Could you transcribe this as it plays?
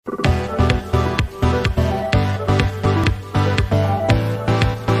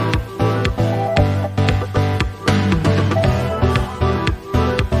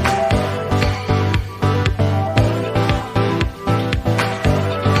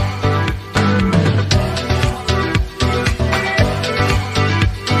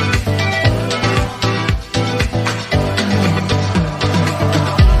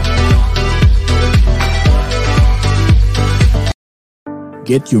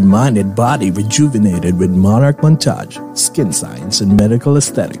Get your mind and body rejuvenated with Monarch Montage, Skin Science and Medical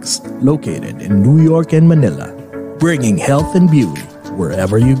Aesthetics, located in New York and Manila, bringing health and beauty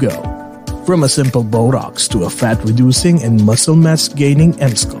wherever you go. From a simple Botox to a fat-reducing and muscle mass-gaining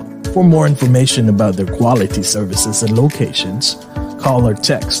Emsculpt. For more information about their quality services and locations, call or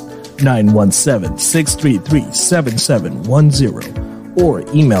text 917-633-7710 or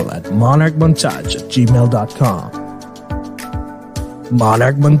email at monarchmontage@gmail.com.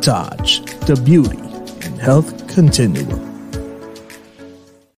 Monarch Montage, the beauty and health continuum.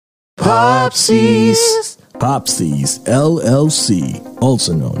 Popsies! Popsies LLC,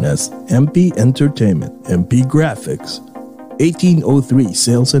 also known as MP Entertainment, MP Graphics, 1803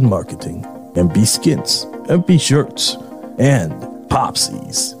 Sales and Marketing, MP Skins, MP Shirts, and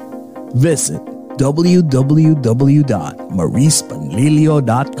Popsies. Visit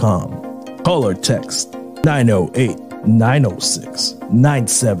www.mauricepanlilio.com. Call or text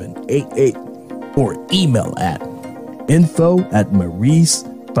 908-906-9788 or email at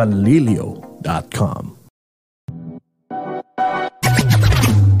info@mauricepanlilio.com.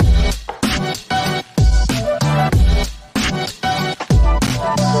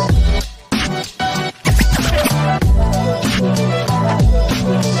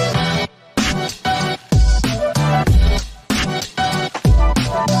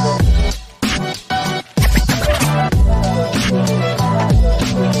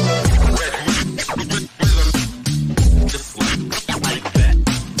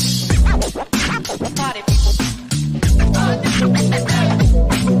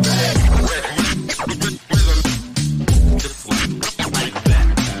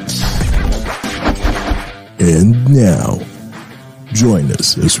 And now, join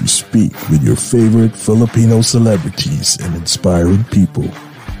us as we speak with your favorite Filipino celebrities and inspiring people.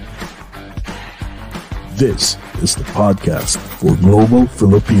 This is the podcast for global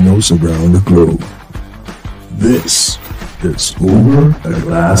Filipinos around the globe. This is Over a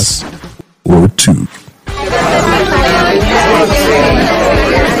Glass or Two.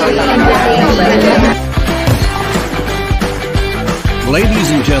 Ladies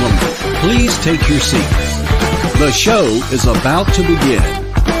and gentlemen, please take your seats. The show is about to begin.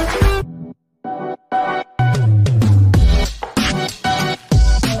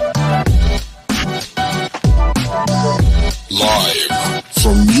 Live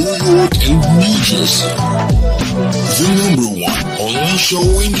from New York and New Jersey, the #1 online show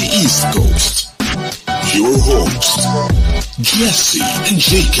in the East Coast. Your hosts, Jesse and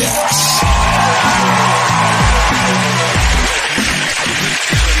J-Cats.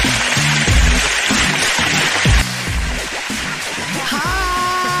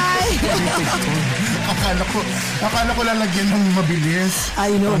 Akala ko lalagyan ng mabilis. I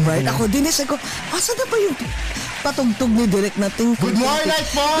know, right? Ako din ko, asa na ba yung patugtog ni Direk natin? Good morning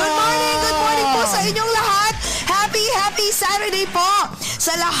po! Good morning po sa inyong lahat! Happy Saturday po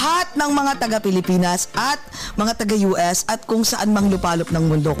sa lahat ng mga taga-Pilipinas at mga taga-US at kung saan mang lupalop ng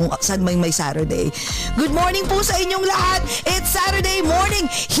mundo, kung saan may Saturday. Good morning po sa inyong lahat. It's Saturday morning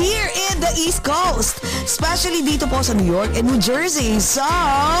here in the East Coast, especially dito po sa New York and New Jersey. So,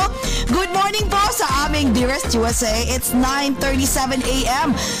 good morning po sa aming dearest USA. It's 9:37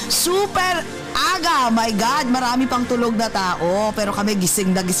 a.m. Super aga. My God, marami pang tulog na tao. Pero kami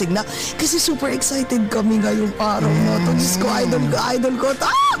gising na. Kasi super excited kami ngayong araw na to. Diyos ko, idol ko.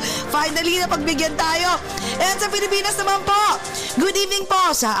 Finally, napagbigyan tayo. And sa Pilipinas naman po, good evening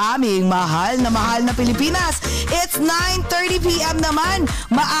po sa aming mahal na Pilipinas. It's 9:30 p.m. naman.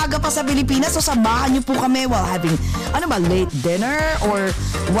 Maaga pa sa Pilipinas. So samahan niyo po kami while having, late dinner or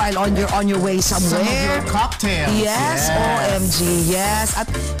while on your way somewhere. Some of your cocktails. Yes. OMG, yes. At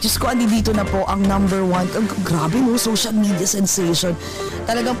Diyos ko, andito na po ang #1. Grabe no, social media sensation.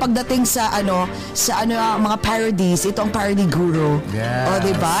 Talagang pagdating sa mga parodies, ito ang parody guru. Yes. O,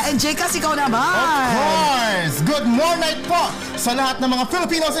 diba? And J-Cats, ikaw naman. Of course! Good morning po sa lahat ng mga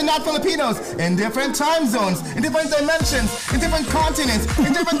Filipinos and not Filipinos in different time zones, in different dimensions, in different continents,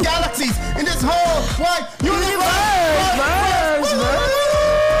 in different galaxies, in this whole wide universe!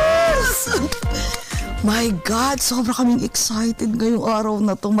 My God, sobra kaming excited ngayong araw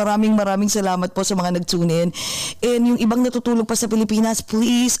na to. Maraming salamat po sa mga nag-tune in. And yung ibang natutulog pa sa Pilipinas,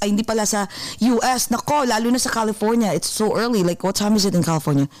 please, hindi pala sa US. Nako, lalo na sa California. It's so early. Like, what time is it in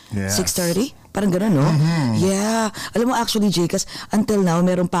California? Yes. 6:30? Parang gano'n, no? Yeah. Alam mo, actually, Jay, kasi until now,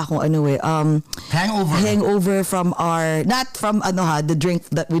 meron pa akong hangover from our, not from the drink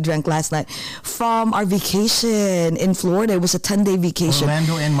that we drank last night, from our vacation in Florida. It was a 10-day vacation.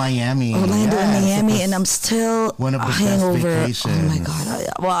 Orlando and Miami, and I'm still one of the hangover. best vacations. Oh my God.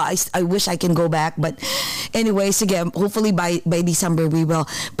 I wish I can go back, but anyways, again, hopefully by December we will.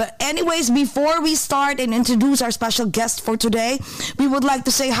 But anyways, before we start and introduce our special guest for today, we would like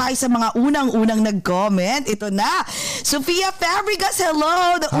to say hi sa mga unang nag-comment. Ito na. Sofia Fabregas,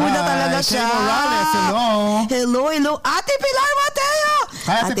 hello. Una talaga siya. Morales, hello. Hello. Ate Pilar Mateo.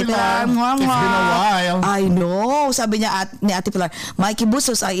 Hi, Ate Pilar. It's been a while. I know. Sabi niya ni Ate Pilar, Mikey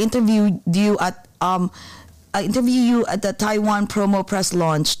Bustos, I interviewed you at the Taiwan promo press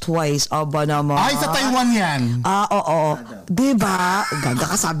launch twice. Aba naman. Ay, sa Taiwan yan. Oo. Diba? Ganda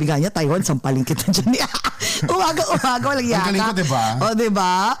ka, sabi nga niya, Taiwan, sampaling kita dyan. Umaga, walang yaka. Ang galing ko, diba?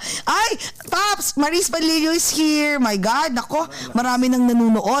 Diba? Ay, Paps, Maris Palillo is here. My God, nako, marami nang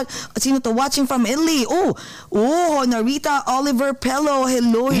nanunood. Sino to? Watching from Italy. Honorita Oliver Pello.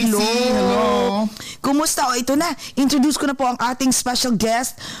 Hello. Kumusta? Ito na. Introduce ko na po ang ating special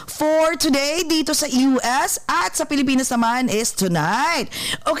guest for today dito sa US at sa Pilipinas naman is tonight.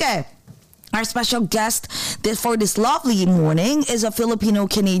 Okay. Our special guest for this lovely morning is a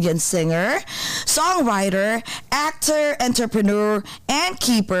Filipino-Canadian singer, songwriter, actor, entrepreneur, and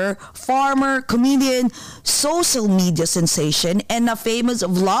keeper, farmer, comedian, social media sensation, and a famous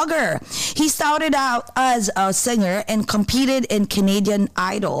vlogger. He started out as a singer and competed in Canadian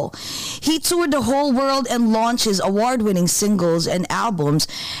Idol. He toured the whole world and launched his award-winning singles and albums,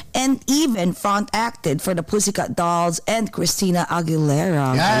 and even front-acted for the Pussycat Dolls and Christina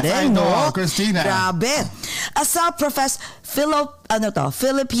Aguilera. Yes, I know. Christina. Grabe. A self-professed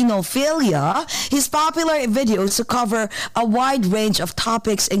Filipinophilia, his popular videos to cover a wide range of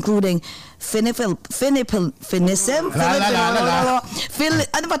topics including Philippinism,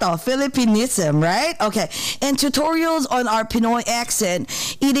 right? Okay. And tutorials on our Pinoy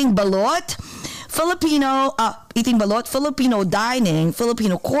accent, eating balot, Filipino dining,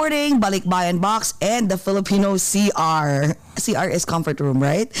 Filipino courting, balikbayan box, and the Filipino CR. CR is comfort room,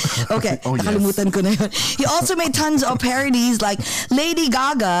 right? Okay. Nakalimutan ko na yun. He also made tons of parodies like Lady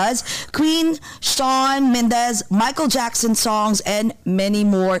Gaga's, Queen, Shawn Mendes, Michael Jackson songs, and many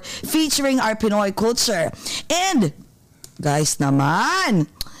more featuring our Pinoy culture. And, guys naman,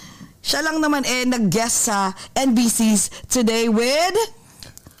 siya lang naman nag-guest sa NBC's Today with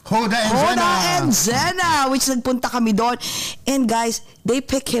Hoda and Jenna, which nagpunta kami doon. And guys, they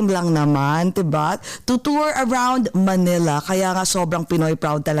pick him lang naman, diba? To tour around Manila. Kaya nga sobrang Pinoy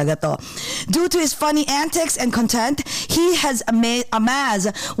proud talaga to. Due to his funny antics and content, he has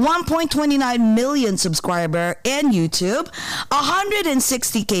amassed 1.29 million subscribers in YouTube,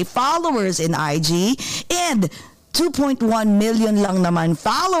 160K followers in IG, and 2.1 million lang naman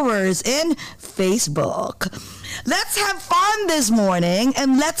followers in Facebook. Let's have fun this morning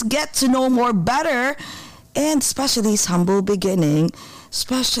and let's get to know more better, and especially his humble beginning,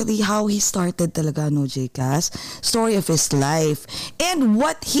 especially how he started talaga, no, Jcas? Story of his life and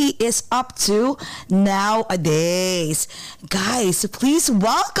what he is up to nowadays. Guys, please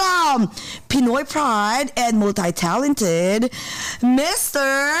welcome Pinoy pride and multi-talented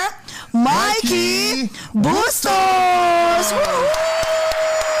Mr. Mikey Bustos!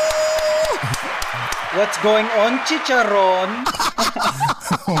 What's going on, Chicharon?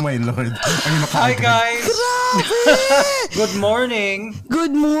 Oh my Lord. Hi guys. Good morning.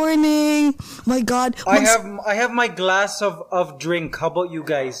 Good morning. My God. I have my glass of drink. How about you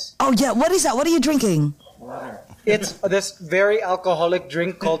guys? Oh yeah, what is that? What are you drinking? Water. It's this very alcoholic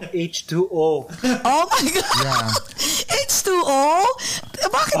drink called H2O. Oh my God. Yeah. H2O?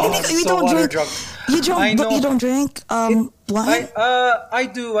 Bakit you don't drink? Drunk. You don't drink wine? I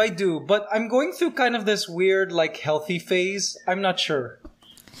do, but I'm going through kind of this weird like healthy phase. I'm not sure.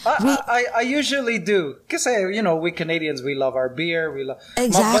 I usually do, because we Canadians, we love our beer, we love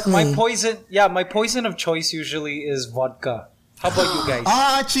exactly. But my poison of choice usually is vodka. How about you guys?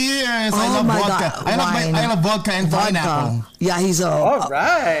 Cheers! I love vodka. God. I love vodka and pineapple. Yeah, he's all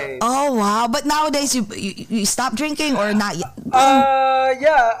right. Oh wow! But nowadays you stop drinking or not yet?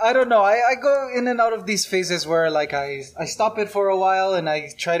 Yeah, I don't know. I go in and out of these phases where like I stop it for a while and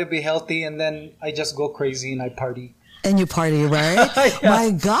I try to be healthy, and then I just go crazy and I party. And you party, right? Yeah. My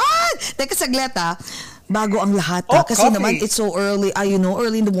God! Teka saglit bago ang lahat. Kasi coffee. naman, it's so early,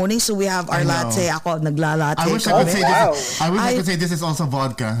 early in the morning, so we have our latte. Ako, naglalatte. I wish I could say this is also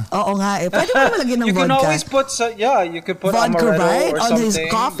vodka. Oo nga eh. Pwede mo malagyan ng You vodka. can always put, you could put vodka, amaretto right? or On something. his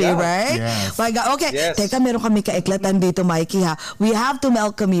coffee, right? Yes. My God. Okay, Yes. teka, meron kami kaiklatan dito, Mikey, ha? We have to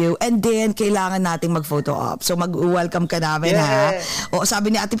welcome you and then kailangan nating mag-photo op. So, mag-welcome ka namin, ha? O,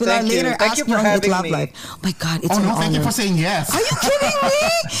 sabi ni Ate Pilar Thank you. later, Thank ask you for me on having Love me. Life. My God, it's an honor. Thank you for saying yes. Are you kidding me?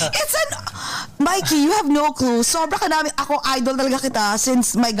 It's an... Mikey, you have no clue. Sobra ka namin. Ako, idol talaga kita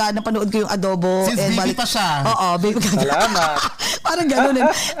since, my God, napanood ko yung Adobo. Since and baby pa siya. Oo, baby ka. Salamat. Parang gano'n.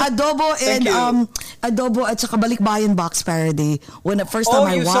 Adobo and, Thank you. Adobo at saka Balikbayan Box Parody. When the first time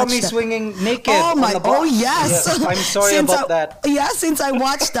I you watched saw me that- swinging naked Oh on my! the box. Oh yes. I'm sorry about that. Yeah, since I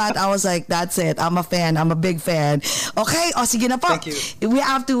watched that, I was like, "That's it. I'm a fan. I'm a big fan." Okay. O sige na po. Thank you. We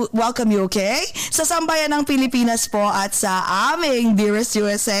have to welcome you. Okay. Sa sambayan ng Pilipinas po at sa aming dearest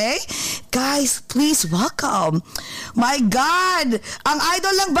USA, guys, please welcome. My God, ang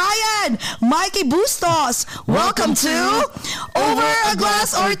idol ng bayan, Mikey Bustos. Welcome to Over a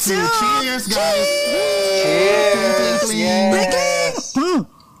Glass or Two. Cheers, guys. Cheers. Yes.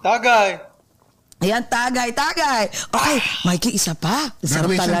 Tagay. Ayan, tagay. Okay, Mikey, isa pa. Sarap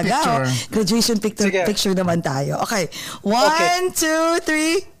Graduation talaga. picture. Oh. Graduation Sige. picture naman tayo. Okay. 1, 2,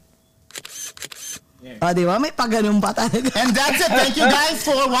 3. Di ba? May pagganong pa talaga. And that's it. Thank you guys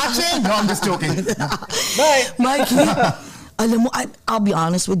for watching. No, I'm just joking. Bye. Mikey, alam mo, I'll be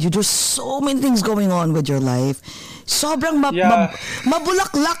honest with you, there's so many things going on with your life. Sobrang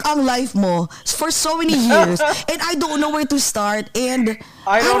mabulaklak ang life mo for so many years. And I don't know where to start. And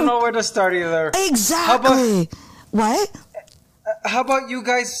I don't know where to start either. Exactly. What? How about you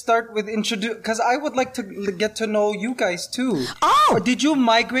guys start with introduce? Because I would like to get to know you guys too. Oh! Or did you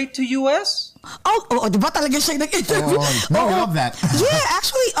migrate to US? Di ba talaga siya nag-interview? No, I love that. Yeah,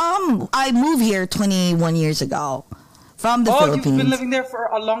 actually, I moved here 21 years ago from the Philippines. You've been living there for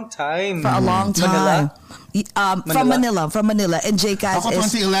a long time. For a long time. Manila? From Manila. And JCAS Ako is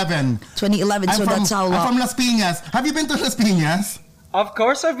 2011. 2011, so that's how I'm long. from Las Piñas. Have you been to Las Piñas? Of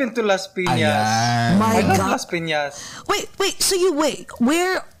course, I've been to Las Piñas. Ayan. My I love God. Las Piñas. Wait.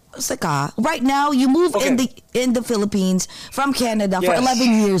 Where? Saka, right now, you moved Okay. in the Philippines from Canada for Yes.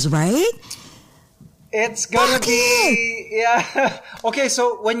 11 years, right? It's gonna Bakit? be Okay,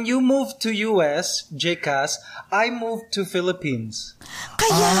 so when you moved to US, JCAS, I moved to Philippines.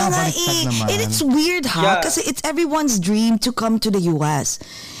 Kaya nga baliktad naman. And it's weird, ha? Yeah. Kasi it's everyone's dream to come to the US.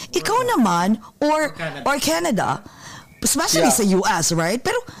 Ikaw naman, or Canada. Especially Yeah. sa US, right?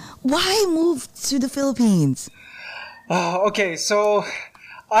 Pero why move to the Philippines? Okay, so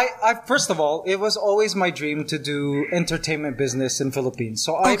I first of all, it was always my dream to do entertainment business in Philippines.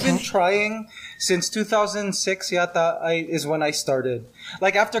 So I've been Okay. trying since 2006 yata is when I started.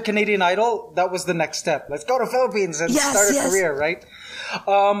 Like after Canadian Idol, that was the next step. Let's go to Philippines and Yes, start a yes. career, right?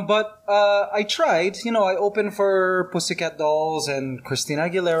 But I tried, I opened for Pussycat Dolls and Christina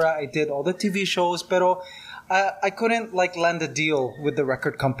Aguilera. I did all the TV shows, pero I couldn't land a deal with the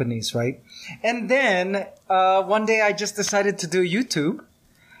record companies, right? And then one day I just decided to do YouTube.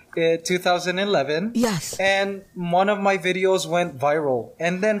 2011. Yes. And one of my videos went viral.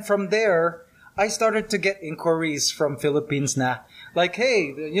 And then from there, I started to get inquiries from Philippines na. Like,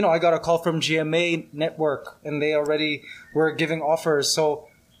 hey, I got a call from GMA Network and they already were giving offers. So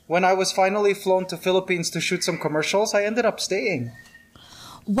when I was finally flown to Philippines to shoot some commercials, I ended up staying.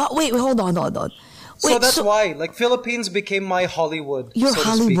 What? Wait, hold on. So that's why, Philippines became my Hollywood. You're so to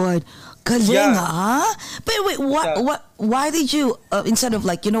Hollywood. Galing, Yeah. ah. But wait, why did you, instead of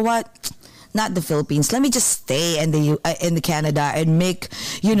you know what? Not the Philippines. Let me just stay in the Canada and make,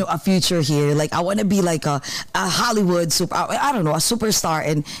 a future here. I want to be like a Hollywood super, I don't know, a superstar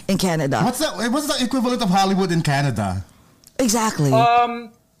in Canada. What's the equivalent of Hollywood in Canada? Exactly.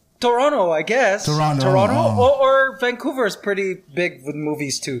 Toronto, I guess. Toronto. Or Vancouver is pretty big with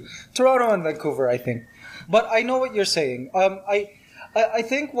movies too. Toronto and Vancouver, I think. But I know what you're saying. I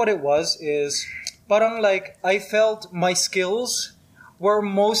think what it was is parang I felt my skills were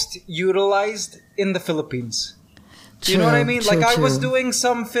most utilized in the Philippines. You know what I mean? I was doing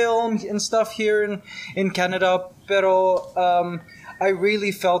some film and stuff here in Canada, pero I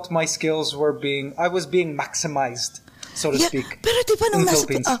really felt my skills I was being maximized, so to speak. Pero di ba nung in the nasa,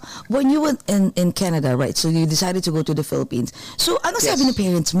 Philippines. when you were in Canada, right? So you decided to go to the Philippines. So ano sabi ng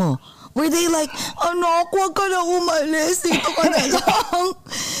parents mo? Were they like, anak, huwag ka na umalis, dito ka na lang?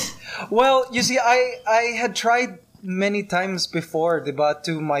 Well, you see, I had tried many times before, diba,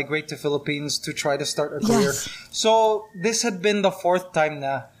 to migrate to Philippines to try to start a career. Yes. So this had been the fourth time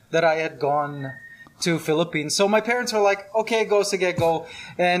na that I had gone to Philippines. So my parents were like, okay, go, sige, go.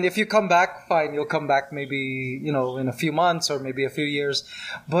 And if you come back, fine, you'll come back maybe, in a few months or maybe a few years.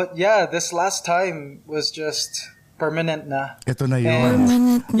 But yeah, this last time was just permanent na. Ito na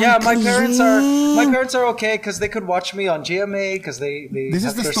yun. Yeah, my parents are okay because they could watch me on GMA because they This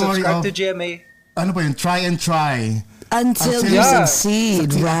is the they're story subscribed of to GMA. Ano ba yun? Try and try. Until you Yeah.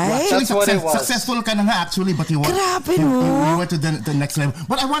 succeed, right? That's what it was. Successful ka na nga actually, but you Grabe, no? you went to the next level.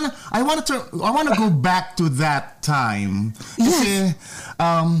 But I wanna go back to that time. Kasi,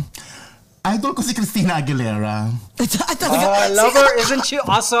 idol ko si Christina Aguilera. I love her. Isn't she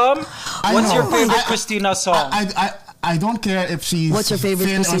awesome? I What's know. your favorite Christina song? I don't care if she's What's your favorite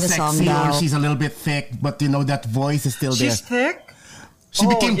thin or Christina song sexy now? or she's a little bit thick, but that voice is still She's there. thick. She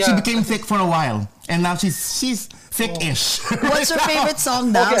yeah. became thick for a while, and now she's thick-ish. What's your favorite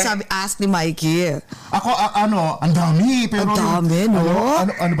song now? Okay. Sabi, ask ni Mikey. Ako, ang dami. Pero Ang dami, no?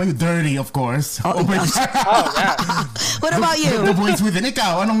 Ano ba yung dirty, of course. Oh, my yes. God. Oh yeah, What about The you? voice within.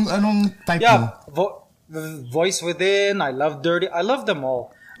 Ikaw, anong type mo? yeah. The Voice Within. I love Dirty. I love them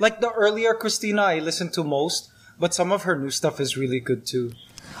all. Like the earlier Christina, I listened to most, but some of her new stuff is really good too.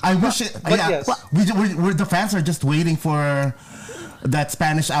 I wish But yes. we're the fans are just waiting for that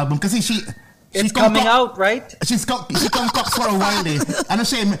Spanish album kasi It's coming out, right? She concocts for a while eh. Ano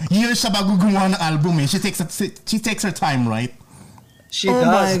siya, years siya bago gumawa ng album eh. She takes her time, right? She Oh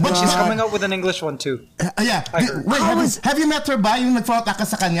my does, but she's God. coming out with an English one too. Yeah. I heard. Wait, have you met her ba yung nag-front ka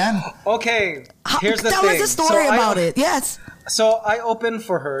sa kanya? Okay, here's the Tell thing. us the story So about it. Yes. So I opened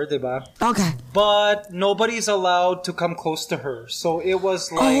for her, diba? Okay. But nobody's allowed to come close to her. So it was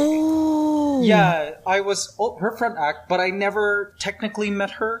like, Oh. yeah, I was her front act, but I never technically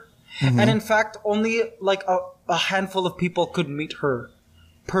met her. And in fact, only like a handful of people could meet her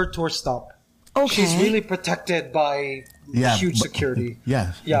per tour stop. Okay. She's really protected by huge security.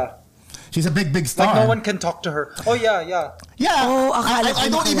 Yeah. Yeah. She's a big star. Like no one can talk to her. Oh yeah, yeah. Yeah. Oh, akala I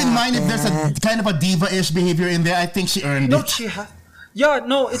ko don't even mind if there's a kind of a diva-ish behavior in there. I think she earned No, it. yeah,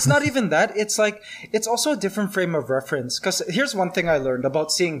 no, it's not even that. It's like, it's also a different frame of reference. Because here's one thing I learned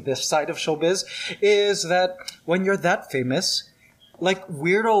about seeing this side of showbiz is that when you're that famous, like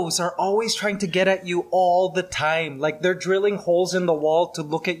weirdos are always trying to get at you all the time. Like they're drilling holes in the wall to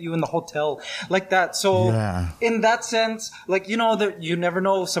look at you in the hotel, like that. So in that sense, like you never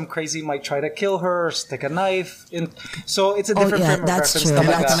know, some crazy might try to kill her or stick a knife in. So it's a different frame of that's reference. true. Stuff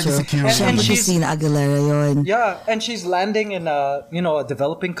like That's that. true. And Siyempre, she's Christina Aguilera yun. yeah, and she's landing in a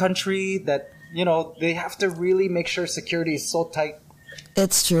developing country that they have to really make sure security is so tight.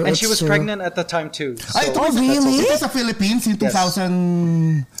 It's true. And she was pregnant at the time too. So It was really? It was the Philippines in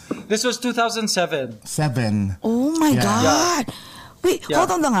 2007. This was 2007. Oh my Yeah. God. Wait, Yeah.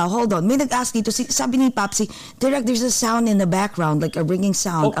 hold on lang ha, hold on. May nag-ask dito, sabi ni Papsi, Direct, there's a sound in the background, like a ringing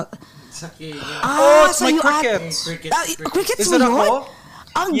sound. Oh. It's so my you crickets. Crickets Is mo it yun? ako?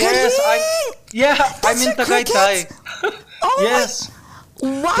 Ang Yes, galing! I'm in your Tagaytay. Oh Yes.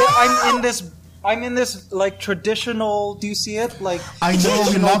 Wow! I'm in this like traditional. Do you see it? Like I know,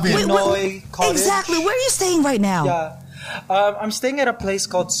 we love it. Pinoy cottage. Exactly. Where are you staying right now? Yeah. I'm staying at a place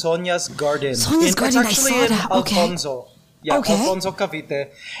called Sonia's Garden. Sonia's Garden, I It's actually saw in that. Okay. Alfonso. Yeah, Okay. Alfonso, Cavite.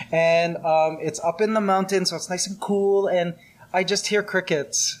 And it's up in the mountains, so it's nice and cool. And I just hear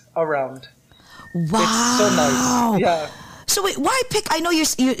crickets around. Wow. It's so nice. Yeah. So wait, why pick? I know you're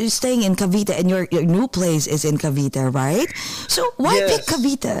staying in Cavite and your new place is in Cavite, right? So why pick Yes.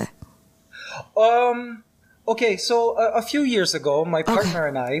 Cavite? Okay, so a few years ago, my partner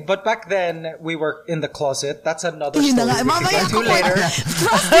and I, but back then we were in the closet. That's another Yun na story nga. we can Mamaya get to ko later.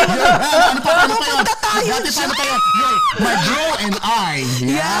 Ano pa yun? Yo, my bro and I.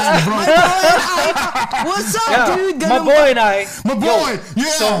 Yeah, my boy and I. What's up, Yeah, dude? my boy and I. My boy!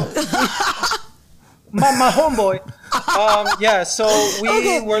 Yeah! So, my homeboy. So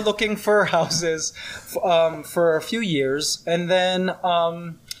we were looking for houses for a few years, and then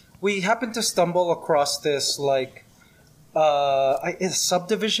we happened to stumble across this like a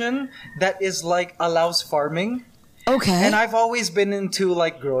subdivision that is like allows farming. Okay. And I've always been into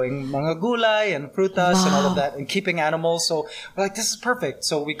like growing mga gulay and frutas and all of that and keeping animals. So we're like, this is perfect.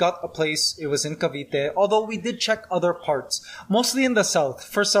 So we got a place. It was in Cavite. Although we did check other parts, mostly in the south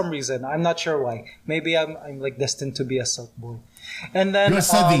for some reason. I'm not sure why. Maybe I'm like destined to be a south boy. And then You're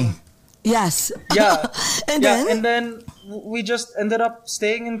Savi. Yes. yeah. And then we just ended up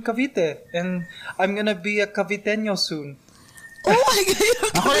staying in Cavite, and I'm gonna be a Caviteño soon. Oh my God.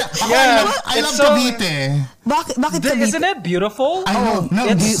 I love it's so- Cavite. Bakit Cavite? Isn't it beautiful? I know. No,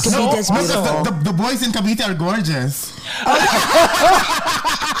 It's Cavite is most of beautiful. the boys in Cavite are gorgeous.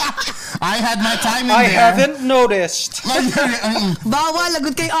 I had my time in I there. haven't noticed. Bawal,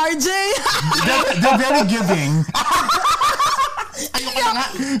 lagot kay RJ. They're very giving.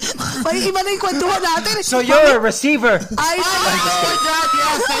 May iba na yung kwentuhan natin. So you're a receiver. I Oh my God,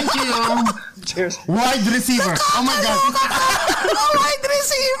 yes, thank you. Cheers. Wide receiver. Oh my God. Oh, wide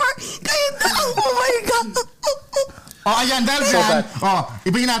receiver. Kayo daw. Oh my God. Oh, ayan, dahil So dyan. bad. Oh,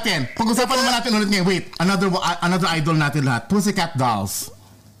 ibigin natin. Pag-usapan naman natin ulit ngayon. Wait, another idol natin lahat. Pussycat Dolls.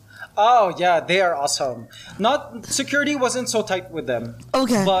 Oh yeah, they are awesome. Not security wasn't so tight with them.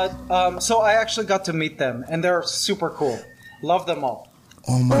 Okay. But so I actually got to meet them, and they're super cool. Love them all.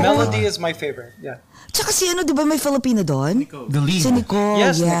 Oh my Melody God. is my favorite. Yeah. Tsaka si ano, di ba may Filipino doon? The lead. Si Nicole.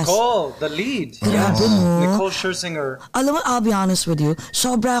 Yes, Nicole, the lead. Grabe mo. Nicole Scherzinger. Alam mo, I'll be honest with you,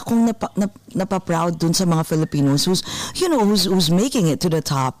 sobra akong napaproud dun sa mga Filipinos who's making it to the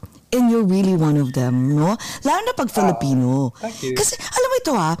top. And you're really one of them, no? Lalo na pag Filipino. Thank you. Kasi, alam mo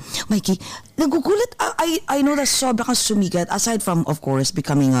ito Mikey, nagugulat, I know that sobra kang sumigat, aside from, of course,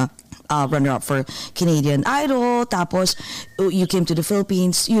 becoming a runner-up for Canadian Idol, tapos you came to the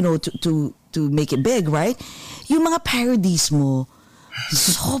Philippines, to make it big, right? Yung mga parodies mo,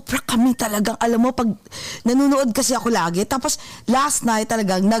 sobra kami talagang, alam mo, pag nanonood kasi ako lagi, tapos last night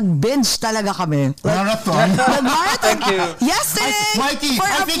talagang nag-binge talaga kami. Marathon. Nag-marathon. Thank you. Yesterday, Mikey, for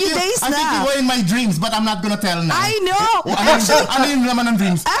a few days I think you na. were in my dreams, but I'm not gonna tell now. I know. Ano yung laman ng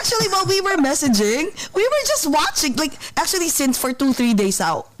dreams? Actually, while we were messaging, we were just watching. Like, actually, since for 2-3 days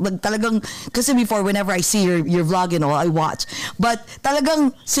out, like, talagang, kasi before, whenever I see your vlog and all, I watch. But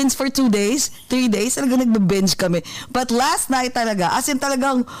talagang, since for 3 days, talagang nag-binge kami. But last night talaga, as in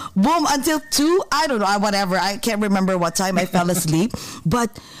talagang, boom, until 2, I don't know, whatever. I can't remember what time I fell asleep.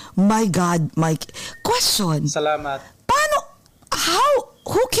 But, my God, Mike, question. Salamat.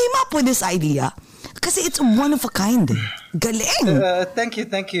 Who came up with this idea? Kasi it's one of a kind. Galing. Thank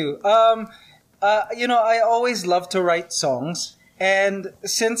you. I always love to write songs, and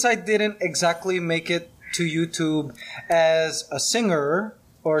since I didn't exactly make it to YouTube as a singer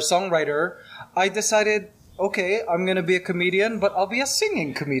or songwriter, I decided, okay, I'm gonna be a comedian, but I'll be a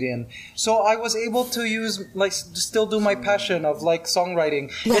singing comedian. So I was able to still do my passion of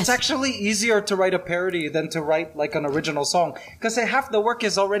songwriting. Yes. It's actually easier to write a parody than to write an original song, because half the work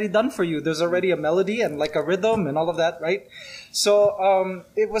is already done for you. There's already a melody and a rhythm and all of that, right? So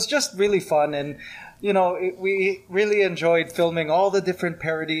it was just really fun, and we really enjoyed filming all the different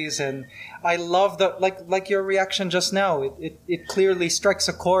parodies, and I love the like your reaction just now. It clearly strikes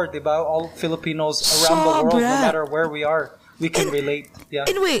a chord about all Filipinos around the world, no matter where we are. We can relate. Yeah.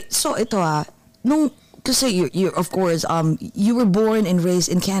 And wait, so ito kasi you're of course you were born and raised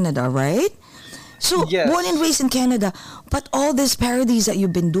in Canada, right? So Yes. born and raised in Canada, but all these parodies that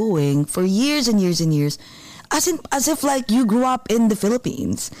you've been doing for years and years and years, as if you grew up in the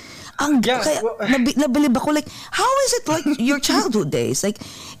Philippines. Nabilib ako, how is it your childhood days?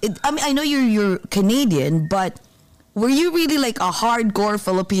 I know you're Canadian, but were you really a hardcore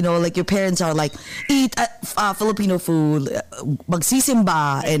Filipino? Your parents are eat Filipino food,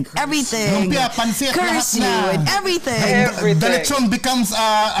 magsisimba and everything, Lumpia, pansit, curse you lahat na. and everything. Everything. The lechon becomes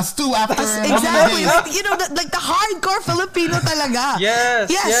a stew after. Exactly, the hardcore Filipino talaga.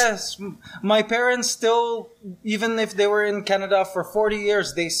 Yes. My parents still, even if they were in Canada for 40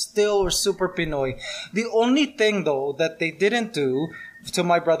 years, they still were super Pinoy. The only thing, though, that they didn't do to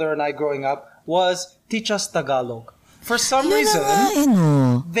my brother and I growing up was teach us Tagalog. For some reason,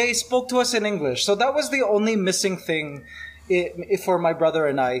 they spoke to us in English. So that was the only missing thing for my brother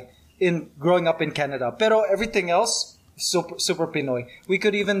and I in growing up in Canada. Pero everything else, super Pinoy. We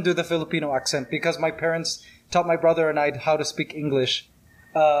could even do the Filipino accent because my parents taught my brother and I how to speak English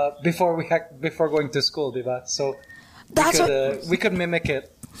before going to school, diba? So we could mimic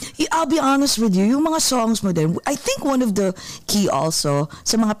it. I'll be honest with you, yung mga songs mo din, I think one of the key also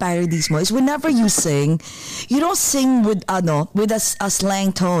sa mga parodies mo is whenever you sing, you don't sing with a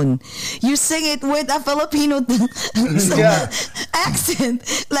slang tone. You sing it with a Filipino accent.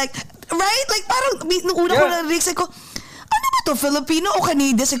 Right? Parang nung una ko narinig, ko, ano ba to, Filipino o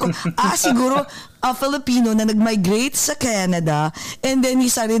Canadian? Ko, siguro a Filipino na nag-migrate sa Canada, and then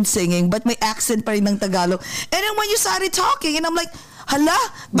he started singing but may accent pa rin ng Tagalog. And then when you started talking, and I'm like, hala,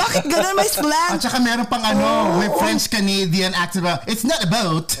 bakit ganun may slang? At saka meron pang may French-Canadian accent. It's not a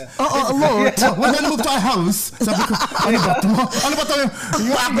boat. A boat. We're gonna move to our house. Sabi ko, ano ba to?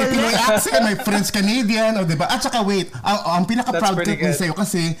 Yung may Pinoy accent, may French-Canadian, diba? At saka wait, ang pinaka-proud ko sa'yo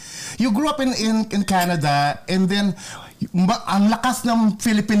kasi you grew up in Canada, and then ang lakas ng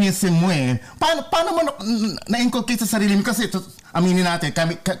Filipinism mo eh. Paano mo na-inculcate sa sarili mo? Kasi aminin natin,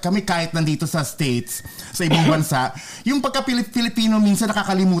 kami kahit nandito sa States, sa ibang bansa, yung pagka-Filipino minsan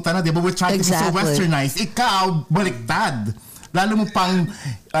nakakalimutan na, di ba? We're trying to be so westernized. Ikaw, baliktad. Lalo mo pang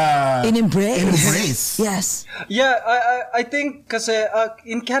in-embrace. Yes. Yeah, I think kasi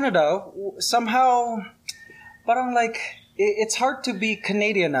in Canada, somehow, parang like, it's hard to be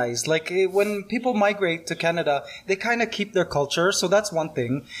Canadianized. Like when people migrate to Canada, they kind of keep their culture. So that's one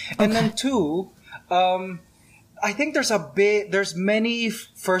thing. And then two, I think there's many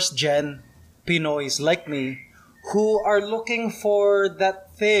first gen Pinoys like me who are looking for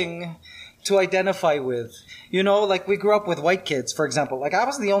that thing to identify with. You know, like we grew up with white kids, for example. Like I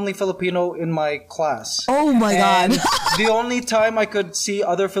was the only Filipino in my class. Oh my and God. The only time I could see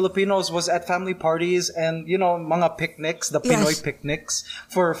other Filipinos was at family parties and, you know, mga picnics, the Pinoy picnics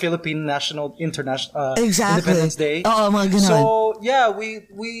for Philippine International Independence Day. Oh my goodness. So yeah, we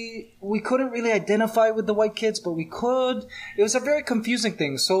couldn't really identify with the white kids, but we could. It was a very confusing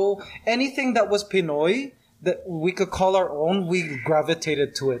thing. So anything that was Pinoy that we could call our own, we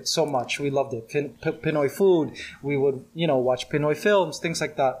gravitated to it so much. We loved it. Pinoy food. We would, you know, watch Pinoy films, things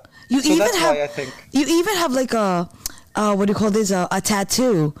like that. Why I think. You even have like a, what do you call this? A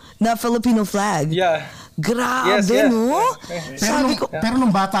tattoo, na Filipino flag. Yeah. Grabe, no? Pero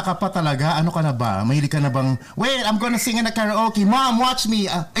nung bata ka pa talaga, ano ka na ba? Mahilig ka na bang, wait, I'm gonna sing in a karaoke. Mom, watch me.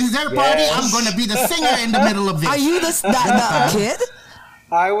 Is there a party? I'm gonna be the singer in the middle of this. Are you that kid?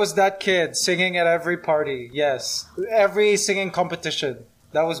 I was that kid singing at every party. Yes. Every singing competition.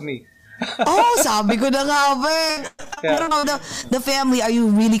 That was me. Sabi ko na nga ba. I don't know, the family, are you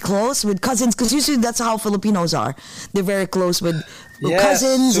really close with cousins? Because usually that's how Filipinos are. They're very close with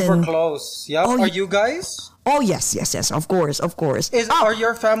cousins. Super close. Yep. Are you guys? Oh, yes. Of course. Are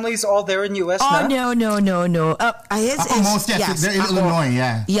your families all there in US now? No. They're in Illinois,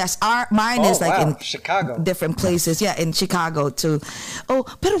 yeah. Yes, mine is like in Chicago. Different places. Yeah, in Chicago too. Oh,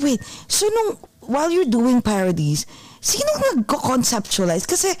 but wait. So while you're doing parodies, sinong nagko-conceptualize?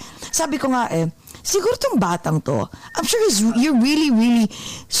 Kasi sabi ko nga siguro tong batang to, I'm sure you're really, really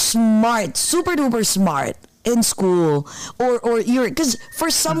smart, super duper smart in school. Or you're, because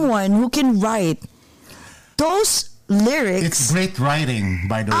for someone who can write, those lyrics. It's great writing,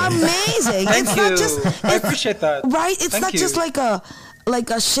 by the way. Amazing. Thank you. I appreciate that. Right? It's not just like a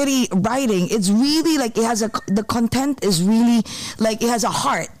shitty writing. It's really like the content is really like it has a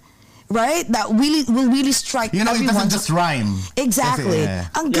heart. Right? That really will really strike everyone. It doesn't just rhyme. Exactly.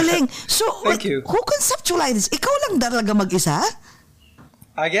 Ang galing. So, Thank you. Who conceptualized this? Ikaw lang talaga mag-isa?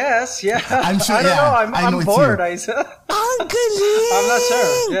 I guess, yeah. I'm sure, I don't know. I'm bored. Ang galing. I'm not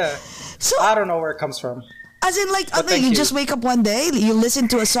sure. Yeah. So, I don't know where it comes from. As in, like, you just wake up one day, you listen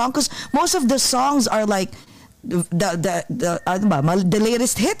to a song, because most of the songs are like the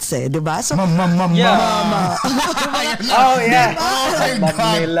latest hits, diba? So, Mama. Oh, yeah. Oh, my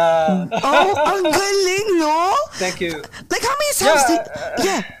God. Oh, ang galing, no? Thank you. Like, how many songs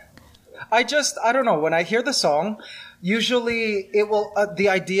I don't know. When I hear the song, usually the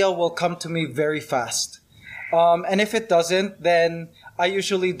idea will come to me very fast. And if it doesn't, then I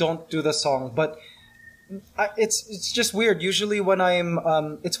usually don't do the song. But it's just weird. Usually when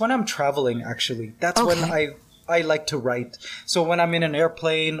it's when I'm traveling, actually. That's when I like to write. So when I'm in an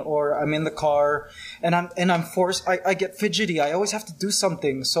airplane or I'm in the car and I'm forced, I get fidgety. I always have to do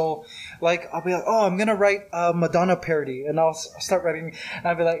something. So like I'll be like, I'm gonna write a Madonna parody, and I'll start writing. And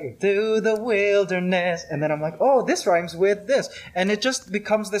I'll be like, "To the wilderness," and then I'm like, "Oh, this rhymes with this," and it just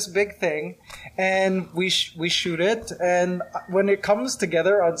becomes this big thing. And we shoot it, and when it comes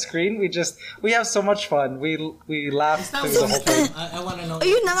together on screen, we have so much fun. We laugh through the whole thing. I want to know.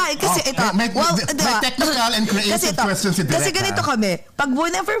 Ayun na nga, kasi ito. May technical and creative questions si Direk. Kasi ganito kami, pag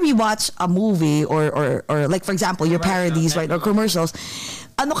whenever we watch a movie or like for example, your parodies, right, or commercials,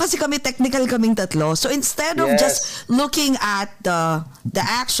 kasi kami, technical kaming tatlo. So instead of just looking at the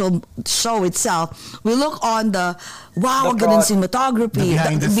actual show itself, we look on the ang ganun cinematography,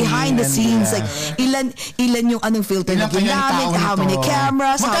 behind the scenes, like ilan yung anong filter na ginamit, how many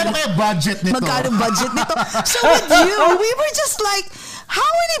cameras, magkano kaya budget nito? So with you, we were just like, how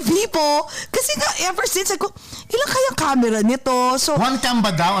many people? Kasi nga, ever since, ako, ilang kayang camera nito? So, one cam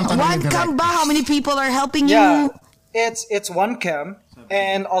ba daw? One cam ba? How many people are helping you? It's one cam.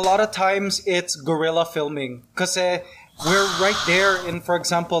 And a lot of times it's guerrilla filming. Kasi we're right there in, for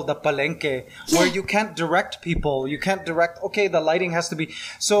example, the Palenque, where you can't direct people. You can't direct, the lighting has to be.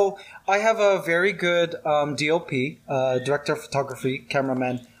 So I have a very good DOP, director of photography,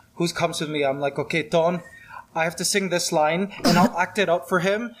 cameraman, who comes with me. I'm like, okay, Ton, I have to sing this line, and I'll act it out for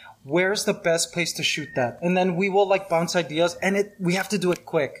him where's the best place to shoot that? And then we will like bounce ideas, and we have to do it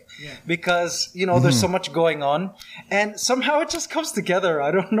quick because there's so much going on, and somehow it just comes together.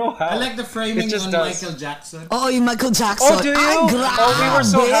 I don't know how. I like the framing It just on does. Michael Jackson. Oh, yung Michael Jackson. Oh, do you? We were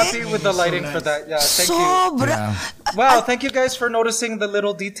so happy with the lighting for that. Yeah, thank you. Sobra. Wow, thank you guys for noticing the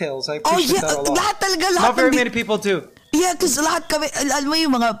little details. I appreciate that a lot. Lahat talaga, lahat Not very ng many people do. Yeah, kasi lahat kami, alam mo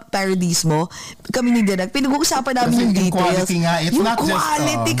yung mga parodies mo, kami ni Direk, pinag-uusapan namin Kasi yung yung details. quality nga, it's yung not just,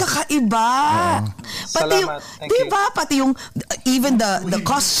 quality, kakaiba. Pati yung, Salamat, thank diba, pati yung, even the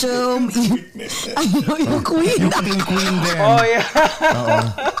costume, yung queen. Yung queen din. Oh, yeah.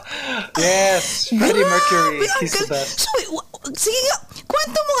 Yes, Freddie Mercury. Grabe, He's the uncle. best. So, sige nga,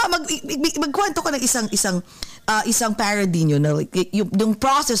 kwento mo nga, magkwento ka ng isang parody nyo na like yung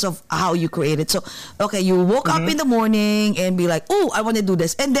process of how you create it. So, okay, you woke up in the morning and be like, oh, I want to do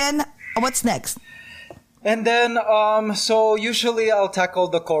this. And then, what's next? And then, so usually I'll tackle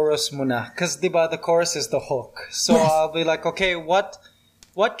the chorus muna. Because, diba, the chorus is the hook. So Yes. I'll be like, okay, what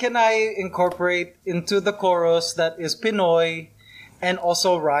can I incorporate into the chorus that is Pinoy and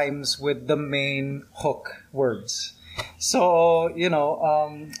also rhymes with the main hook words? So,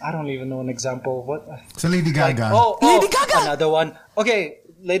 I don't even know an example. What? So Lady Gaga. Lady Gaga! Another one. Okay,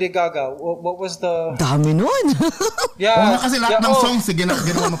 Lady Gaga. What was the... Dami nun. Yeah. kasi lahat ng songs,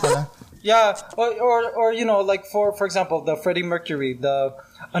 ginawa mo pala. Yeah, or like for example, the Freddie Mercury, the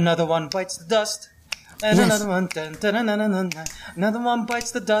Another One Bites the Dust, and Yes. another one, another one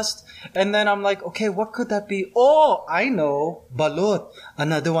bites the dust, and then I'm like, okay, what could that be? Oh, I know, Balut.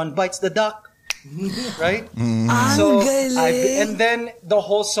 Another one bites the duck. Right? So Ang galing. and then the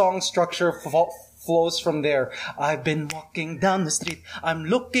whole song structure flows from there. I've been walking down the street. I'm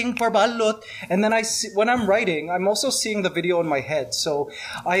looking for balut. And then when I'm writing, I'm also seeing the video in my head. So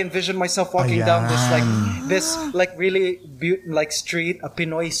I envision myself walking down this really street, a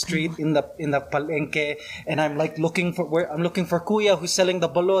Pinoy street in the Palenque, and I'm like looking for Kuya who's selling the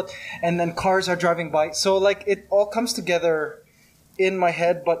balut, and then cars are driving by. So like it all comes together in my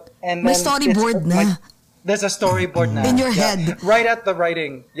head, and May then storyboard na. there's a storyboard now In your Yeah. head. right at the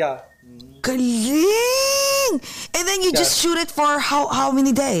writing. Yeah. Galing! And then you just shoot it for how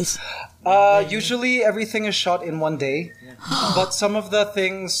many days? Usually everything is shot in one day, but some of the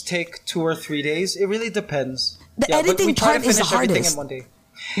things take 2 or 3 days. It really depends. The but editing we try part to is the finish everything hardest. in one day.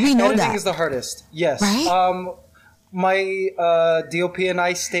 We know Editing that. is the hardest. Yes. Right? My DOP and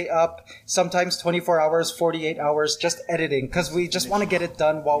I stay up sometimes 24 hours, 48 hours just editing because we just want to get it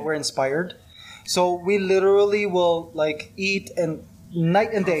done while we're inspired. So we literally will like eat and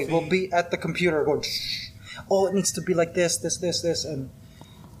night and day we'll be at the computer going, oh, it needs to be like this, and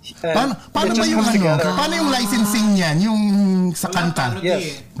Paano it ba just yung comes together. paano yung licensing niyan? Yung sa kanta?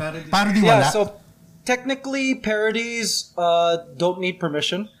 Yes. Parody wala? Yeah, so technically parodies don't need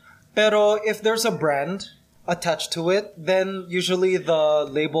permission. Pero if there's a brand attached to it, then usually the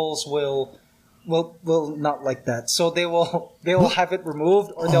labels will not like that. So they will have it removed,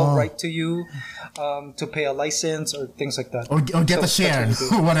 or they'll write to you to pay a license or things like that. Or get So a share, that's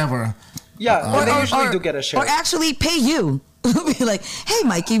what we do. whatever. Yeah, or they usually do get a share. Or actually pay you. Be like, hey,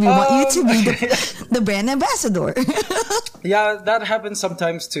 Mikey, we want you to be the brand ambassador. Yeah, that happens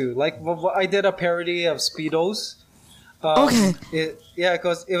sometimes too. Like I did a parody of Speedos. Okay.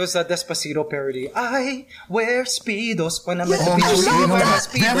 Because it was a Despacito parody. I wear Speedos when I'm Yeah, at the Oh, beach. I you love know Wear my that.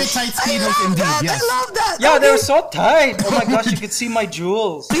 Speedos. Very tight I speedos love indeed, that. yes. I love that. Yeah, Okay. they were so tight. Oh my gosh, you could see my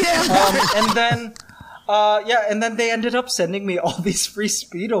jewels. And then they ended up sending me all these free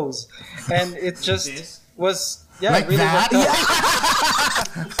Speedos. And it just was, Like really that? worked out.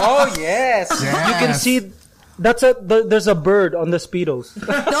 Oh, yes. You can Yes. see, there's a bird on the Speedos.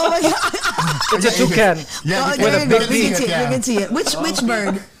 Oh my God. It's a toucan. Yeah, Oh, we there a you big go. We can beak, see it. yeah. We can see it. Which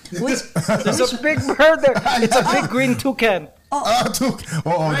bird? Which? There's a big bird there. It's a big green toucan.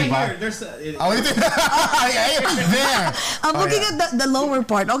 Right Here, there's a, there. I'm looking at the lower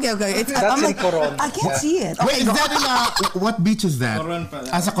part. Okay. It's, That's I'm in like, Coron. I can't see it. Wait, is that in what beach is that? Coron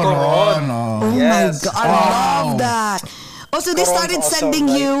pala. Sa Coron. Oh. Oh Yes. my God, I Wow. love that. Also, they Coron's started also sending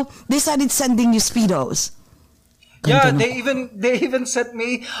like- you. They started sending you Speedos. Yeah, they even sent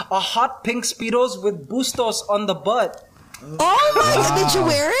me a hot pink Speedos with bustos on the butt. Oh my God, did you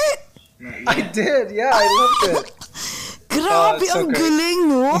wear it? I did, yeah, I loved it. Grabe, it's so ang great. galing,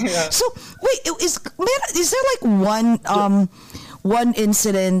 no? Yeah. So, wait, is there like one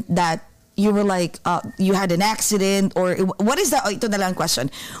incident that you were like, you had an accident, or what is the, ito na lang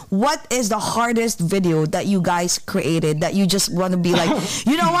question, what is the hardest video that you guys created that you just want to be like,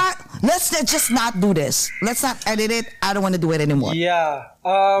 you know what, let's just not do this, let's not edit it, I don't want to do it anymore? Yeah.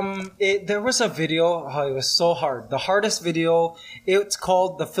 There was a video, it was so hard. The hardest video, it's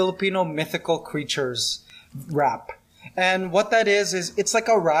called the Filipino Mythical Creatures rap. And what that is it's like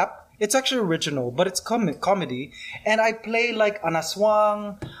a rap. It's actually original, but it's comedy. And I play like an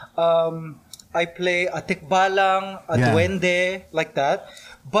aswang, I play a tikbalang, a duende, like that.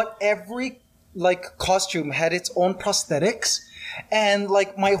 But every like costume had its own prosthetics. And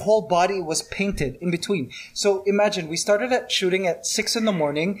like my whole body was painted in between. So imagine, we started shooting at 6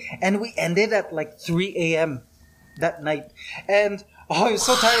 a.m. and we ended at like 3 a.m. that night. And it was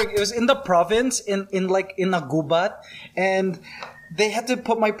so tiring. It was in the province, in a gubat. And they had to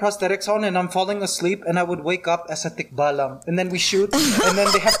put my prosthetics on and I'm falling asleep and I would wake up as a tikbalang. And then we shoot and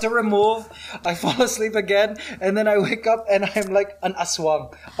then they have to remove. I fall asleep again and then I wake up and I'm like an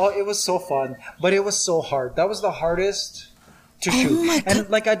aswang. It was so fun. But it was so hard. That was the hardest to shoot. And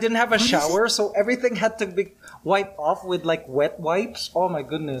like I didn't have a shower, so everything had to be wiped off with like wet wipes. Oh my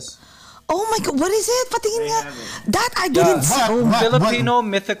goodness. Oh my God, what is it? Patingin nga. That I didn't see. Filipino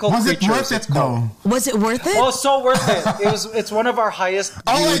Mythical Creatures. Was it worth it though? Was it worth it? Oh, so worth it. It's one of our highest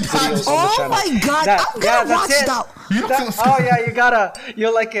viewed videos on the channel. Oh my God, I'm gonna watch that. You gotta.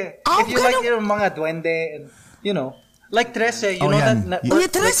 You'll like it. If you like mga duende and, you know. Like Trece, you know that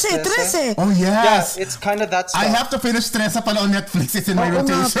Netflix? Trece. Oh, yes. Yeah, it's kind of that stuff. I have to finish Trece pala on Netflix. It's in my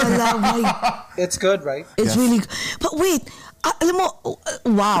rotation. It's good, right? It's really good. But wait, alam mo,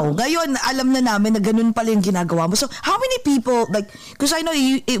 wow. Ngayon, alam na namin na ganun pala yung ginagawa mo. So, how many people, like, because I know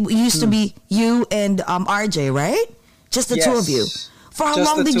it used to be you and RJ, right? Just the two of you. For how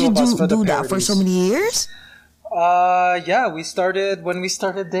long did you do that? For so many years? Yeah, we started when we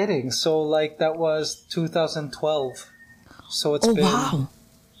started dating. So, like, that was 2012. So it's been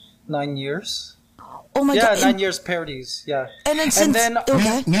 9 years. Oh my God. God. 9 years parodies. Yeah. And then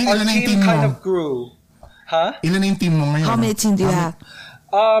our team kind of grew. Huh? Ilan yung team mo ngayon? How many teams do you have?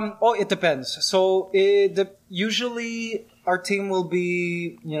 It depends. So usually our team will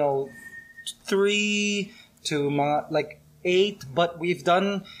be, 3 to like 8, but we've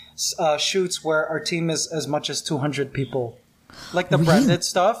done shoots where our team is as much as 200 people. Like the branded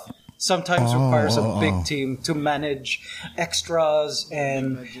stuff sometimes requires a big team to manage extras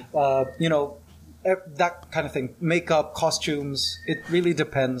and, that kind of thing. Makeup, costumes. It really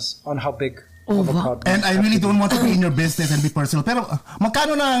depends on how big of a product. And I really don't want to be in your business and be personal. Pero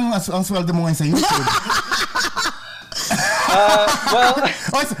magkano na ang sweldo mo ngayon sa YouTube?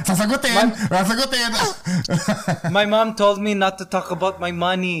 Sasagutin. My mom told me not to talk about my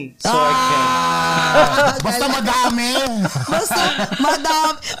money, so I can't. Basta madami.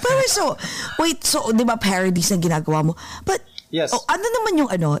 Pero so, di ba parodies na ginagawa mo? But, yes. Ano naman yung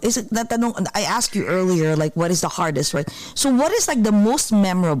is it that tanong, I asked you earlier, like, what is the hardest, right? So, what is like the most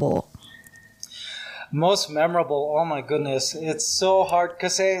memorable? Most memorable, oh my goodness. It's so hard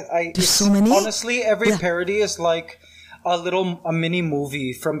because there's so many. Honestly, every parody is like a mini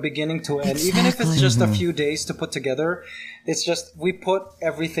movie from beginning to end. Even if it's just a few days to put together, it's just we put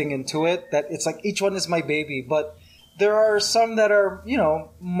everything into it that it's like each one is my baby. But there are some that are,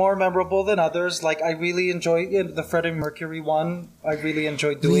 more memorable than others. Like I really enjoy the Freddie Mercury one. I really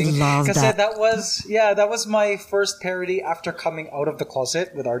enjoyed doing because that was my first parody after coming out of the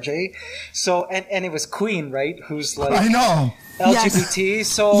closet with RJ. So and it was Queen, right? Who's like I know LGBT. Yes.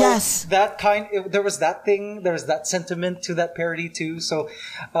 So there was that thing. There was that sentiment to that parody too. So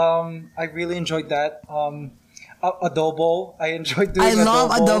I really enjoyed that. Adobo. I enjoyed doing. I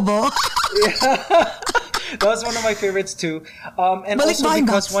love Adobo. Yeah. That was one of my favorites too. And Balik also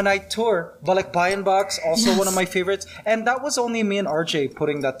because when I tour, Balikbayan Box, also one of my favorites. And that was only me and RJ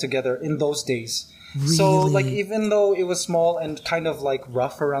putting that together in those days. Really? So like even though it was small and kind of like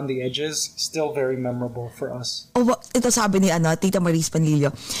rough around the edges, still very memorable for us. Ito sabi ni Tita Maris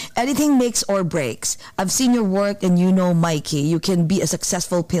Panlilio, anything makes or breaks. I've seen your work and Mikey, you can be a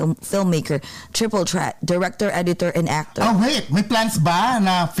successful filmmaker, triple threat, director, editor, and actor. Oh wait, may plans ba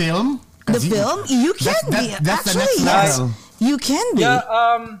na film? The film? You can be. That's actually, the next level. You can be. Yeah,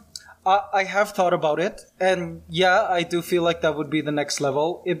 I have thought about it. And yeah, I do feel like that would be the next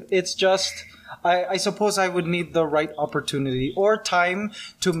level. It's just, I suppose I would need the right opportunity or time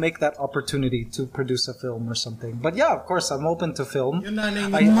to make that opportunity to produce a film or something. But yeah, of course, I'm open to film.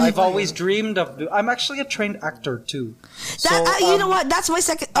 I've always dreamed of... I'm actually a trained actor too. You know what? That's my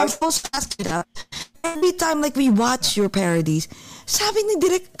second... I was supposed to ask you that. Every time like we watch your parodies, sabi ni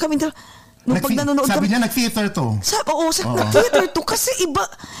Direk kami Nung pag nanonood Sabi kami, niya, nag-theater to. sa theater to kasi iba,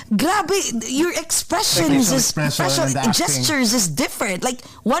 grabe, your expressions Facial is expression and the acting. gestures is different, like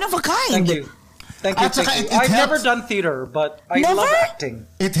one of a kind. Thank you. Thank you. At saka Thank you. it I've never helps. done theater, but I Never? love acting.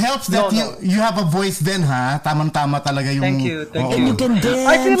 It helps that No. you have a voice then, ha? Tamang-tama talaga yung... Thank you. Thank Oo. And you can dance.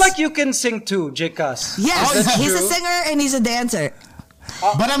 I feel like you can sing too, Jekas. Yes, Oh, that's he's a true. singer and he's a dancer.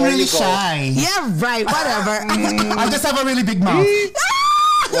 But I'm There really you go. shy. Yeah, right, whatever. I just have a really big mouth.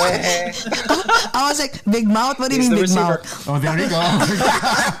 I was like, big mouth? What do you He's mean the big receiver. mouth? Oh, there you go.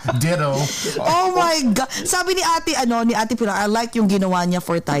 Ditto. Oh my God. Sabi ni Ate Pilar, I like yung ginawa niya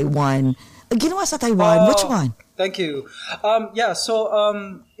for Taiwan. Ginawa sa Taiwan? Which one? Thank you.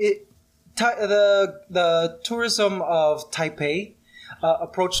 The tourism of Taipei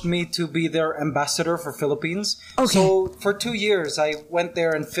approached me to be their ambassador for Philippines. Okay. So for 2 years, I went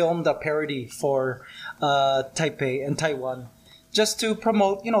there and filmed a parody for Taipei and Taiwan, just to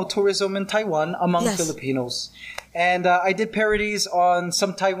promote, tourism in Taiwan among Yes. Filipinos. And I did parodies on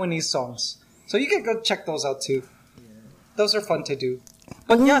some Taiwanese songs. So you can go check those out too. Those are fun to do.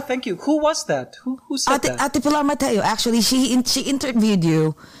 But yeah, thank you. Who was that? Who said that? Ate Pilar Mateo, actually, she interviewed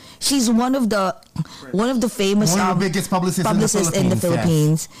you. She's one of the famous One of the biggest publicists in the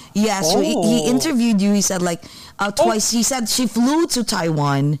Philippines. Yes, so he Oh. interviewed you. He said like twice. He said she flew to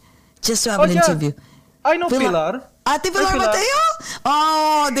Taiwan just to have an yeah. interview. I know Pilar. Ate Pilar Pilar. Mateo?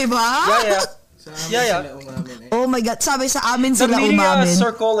 Oh, di ba? Yeah. Oh my God, sabi sa amin The sila media umamin.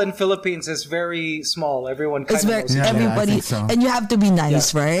 circle in Philippines is very small. Everyone kind It's of very knows. Yeah, everybody, I think so. and you have to be nice,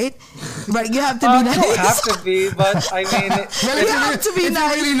 Yeah. right? Right, you have to be You nice. don't have to be, but I mean, Well, You have to be if nice.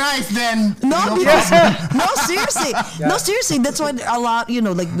 you're really nice, then No, because no, seriously, no, seriously. That's what a lot,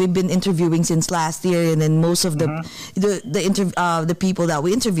 like we've been interviewing since last year, and then most of the the people that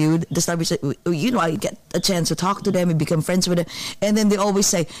we interviewed, the celebrities, I get a chance to talk to them and become friends with them, and then they always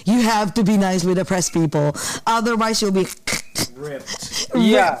say you have to be nice with the press people, otherwise you'll be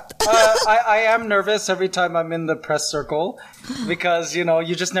yeah. I am nervous every time I'm in the press circle because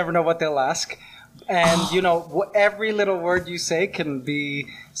you just never know what they'll ask, and every little word you say can be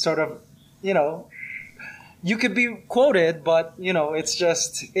sort of you could be quoted, but it's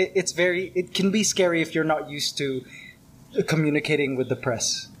just it can be scary if you're not used to communicating with the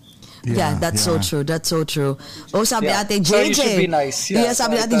press. Yeah, that's so true. That's so true. Oh, sabi Yeah. Ate JJ. So you should be nice. Yeah,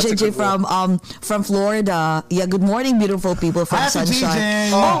 sabi right, Ate that's a JJ good word. from Florida. Yeah, good morning, beautiful people from Hi, Ate Sunshine. JJ.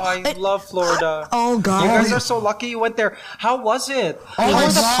 Oh, I love Florida. Oh God. You guys are so lucky you went there. How was it? Oh How my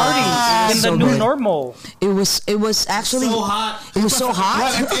was the God. party in the So new good. normal? It was actually So hot. It was so hot.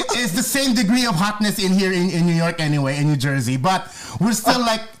 Well, it's the same degree of hotness in here in New York anyway, in New Jersey. But we're still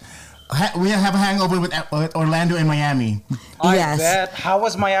like, we have a hangover with Orlando and Miami. I Yes. bet. How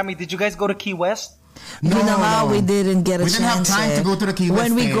was Miami? Did you guys go to Key West? No, we didn't get a We didn't have chance. time to go to the Key West.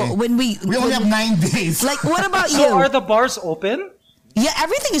 When we eh. go, We only have 9 days. like, what about So you? are the bars open? Yeah,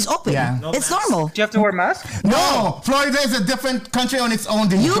 everything is open. Yeah. No It's mask. normal. Do you have to wear a mask? No, Florida is a different country on its own.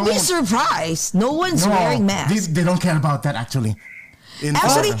 They You'll be don't- surprised. No one's No, wearing masks. They don't care about that actually. In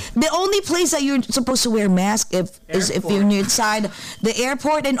Actually, Florida. the only place that you're supposed to wear mask is if you're inside the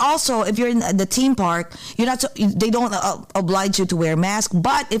airport, and also if you're in the theme park, you're not. They don't oblige you to wear mask.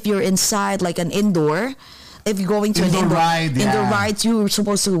 But if you're inside, like an indoor, if you're going to Indoor an ride, indoor yeah. rides, you're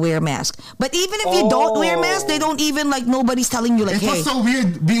supposed to wear mask. But even if you don't wear mask, they don't even nobody's telling you It hey, was so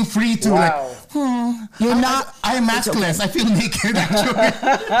weird being free to like. Wow. you're not. I'm maskless. I feel naked actually.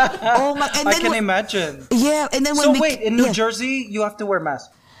 Oh my! And I then can imagine. yeah, and then when So we wait, in New yeah. Jersey, you have to wear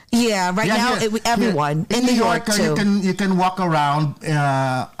mask. Yeah, right now here- everyone here. in New York too. you can walk around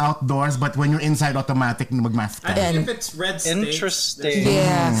outdoors, but when you're inside, automatic magmask I ka. think And- if it's red states, Interesting.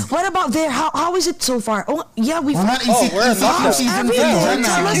 Yeah. What about there? How is it so far? Oh, yeah, we've. Well, not easy. we're in lockdown. Season Everything. three,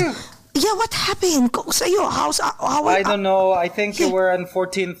 Tell right us- now. Yeah, what happened? Kung sa'yo, how I don't know. I think we're on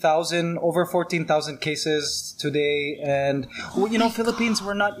 14,000, over 14,000 cases today. And, Philippines,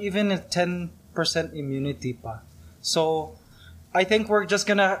 we're not even at 10% immunity pa. So, I think we're just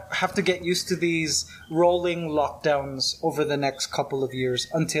gonna have to get used to these rolling lockdowns over the next couple of years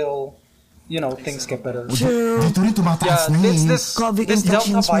until, things get better. Dito rin tumataas Yeah, na it's eh. this COVID Delta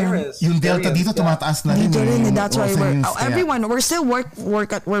infections, man. virus. Yung Delta variant, dito yeah. tumataas na rin. Dito rin, eh. that's why Kaya- everyone, we're still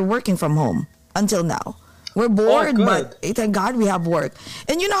we're working from home until now. We're bored, good. but thank God we have work.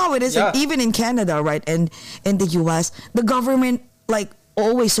 And you know how it is, Yeah. even in Canada, right, and in the US, the government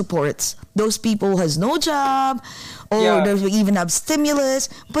always supports those people who has no job, or Yeah. they even have stimulus,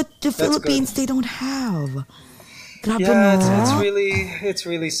 but the good. Philippines they don't have. Grabe, Yeah, no? it's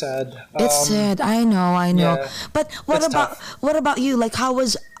really sad. It's sad. I know. yeah, But what it's about tough. what about you? Like, how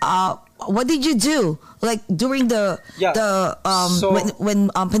was what did you do? Like during the when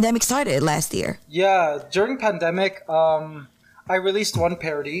pandemic started last year? Yeah, during pandemic, I released one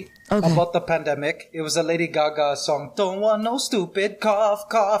parody about the pandemic. It was a Lady Gaga song, "Don't Want No Stupid Cough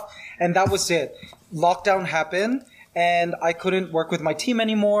Cough," and that was it. Lockdown happened, and I couldn't work with my team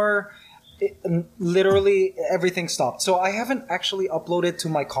anymore. Literally everything stopped. So I haven't actually uploaded to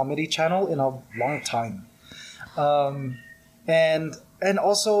my comedy channel in a long time. And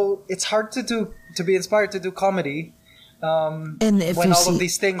also it's hard to be inspired to do comedy And if when you all see of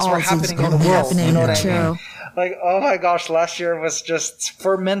these things all were these happening in the things world. happening, You know what I true. mean? Like, oh my gosh, last year was just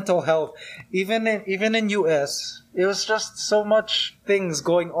for mental health. Even in US, it was just so much things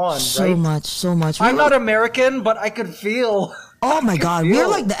going on, So right? much. I'm not American, but I could feel. Oh my God, feel. we're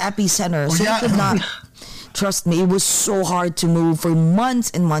like the epicenter. So yeah. we could not. Trust me, it was so hard to move for months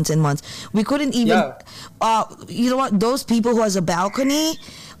and months and months. We couldn't even. Yeah. You know what? Those people who has a balcony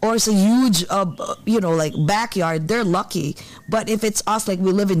or it's a huge, like backyard, they're lucky. But if it's us, like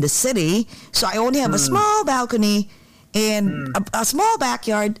we live in the city, so I only have a small balcony and a small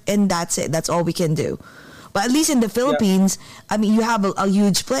backyard, and that's it. That's all we can do. But at least in the Philippines, I mean, you have a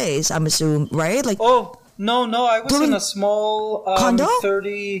huge place. I'm assuming, right? Like, Oh no, I was Doing- in a small Condo?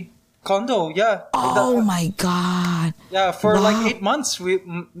 30 condo. Yeah. oh my God. Yeah, for Wow. like 8 months,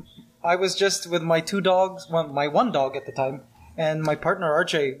 I was just with my two dogs, well, my one dog at the time, and my partner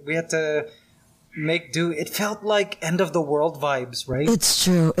RJ. We had to make do. It felt like end of the world vibes, right? It's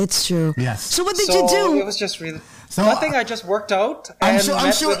true. Yes. So what did so you do? It was just really So, nothing. I just worked out and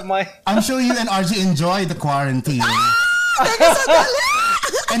met with my. I'm sure you and RJ enjoy the quarantine Exactly.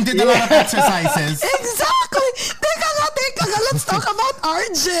 and did a lot of exercises. Teka nga. Let's talk about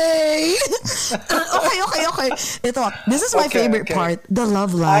RJ. Okay. This is my Okay, favorite okay. part. The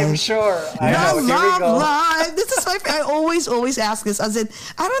love life. I'm sure. I The know. Here we love go. life. This is I always ask this. As in,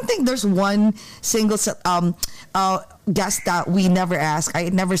 I don't think there's one single guest that we never ask. I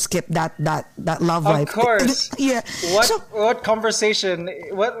never skip that love Of life. course. Yeah. So, What conversation?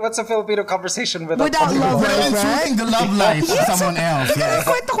 What's a Filipino conversation without Without talking love about We're life, right? insulting the love life of someone else. Yes.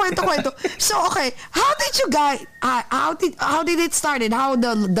 Kwento. So okay, how did you guys? How did it started? How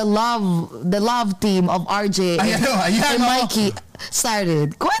the love team of RJ Ayan, and oh. Mikey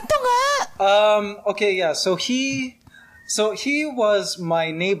started? Kwento nga. Okay, yeah. So he was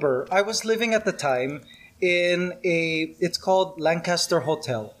my neighbor. I was living at the time in it's called Lancaster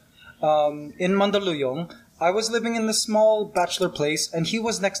Hotel, in Mandaluyong. I was living in the small bachelor place, and he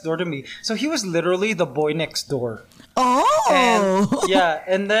was next door to me. So he was literally the boy next door. Oh. And yeah,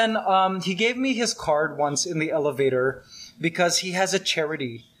 and then he gave me his card once in the elevator because he has a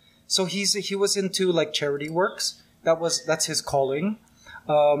charity. So he was into like charity works. That's his calling.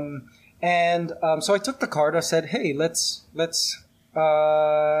 So I took the card. I said, "Hey, let's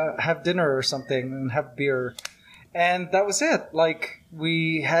have dinner or something and have beer." And that was it. Like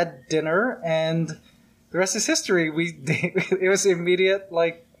we had dinner and the rest is history. It was immediate.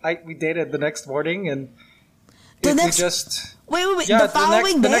 Like we dated the next morning and The we next- just Wait. yeah, The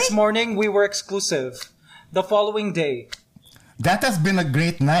following the day. next morning we were exclusive. The following day. That has been a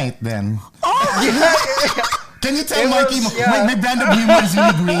great night then. Oh, Can you tell It Mikey, was- yeah. my brand of humor is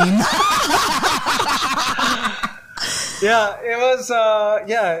really green? Yeah, it was.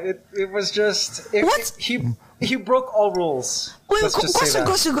 It was just. What? He broke all rules. Wait, Let's just say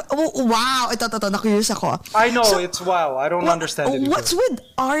question. that. Wow, ito, na-curious ako. I know So, it's wow. I don't understand it. What's either. with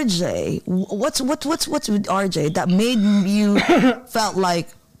RJ? What's with RJ that made you felt like,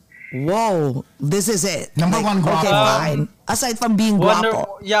 whoa, this is it? Number Like, one, guapo. Okay, fine. Aside from being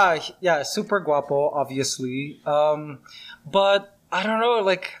guapo. Yeah, super guapo, obviously. But I don't know.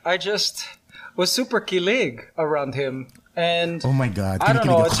 Like I just was super kilig around him. And Oh my God, I don't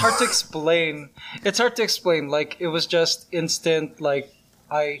know. kinikilig It's ako. hard to explain. It's hard to explain. Like it was just instant. Like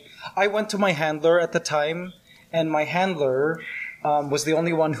I went to my handler at the time, and my handler was the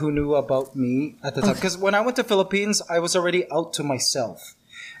only one who knew about me at the time. Because when I went to Philippines, I was already out to myself,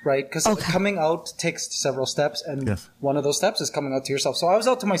 right? Because coming out takes several steps, and Yes. one of those steps is coming out to yourself. So I was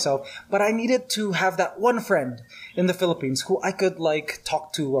out to myself, but I needed to have that one friend in the Philippines who I could like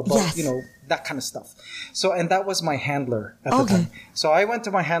talk to about, Yes. that kind of stuff. So, and that was my handler at the Okay. time. So I went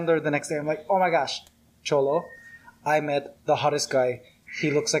to my handler the next day. I'm like, oh my gosh, Cholo, I met the hottest guy.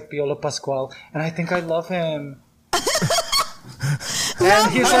 He looks like Piolo Pascual, and I think I love him.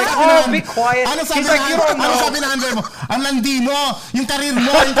 And he's like, oh, be quiet. Ano sabi He's like, you don't ano know. sabi na handler mo? Ang landi mo! Yung karir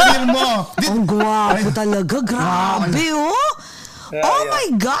mo! Ang guwapo talaga. Grabe, oh. Yeah, Oh yeah. my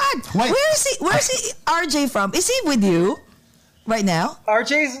God. Wait. Where is he RJ from? Is he with you right now?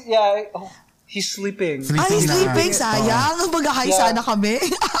 RJ's, yeah, He's sleeping. Ay, na. sleeping, sayang. Mag-hi Yeah. sana kami.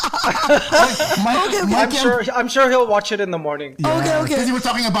 Mike, I'm sure he'll watch it in the morning. Okay. Because you were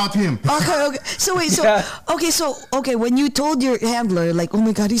talking about him. Okay. So wait, Yeah. when you told your handler, like, oh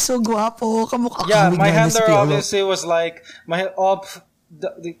my God, he's so guapo, kamukha Yeah, kami my na handler Piolo. obviously was like,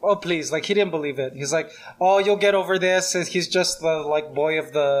 oh please, like he didn't believe it. He's like, oh, you'll get over this. He's just the like boy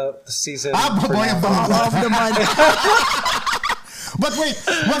of the season. for Boy now. of the month. Of the month. But wait,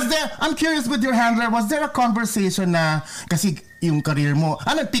 I'm curious with your handler, was there a conversation na, kasi yung career mo,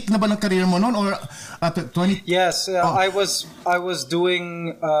 peak na ba ng career mo noon or 20? Yes, I was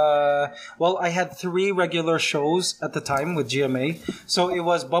doing well, I had 3 regular shows at the time with GMA. So it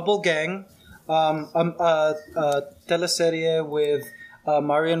was Bubble Gang, teleserie with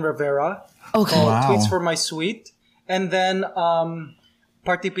Marian Rivera Okay. called Wow. Tweets for My Sweet, and then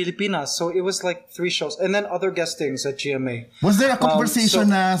Party Pilipinas. So it was like 3 shows, and then other guestings at GMA. Was there a conversation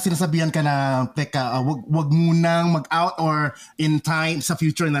so- na sinasabihan ka na, teka, wag munang mag-out or in time, sa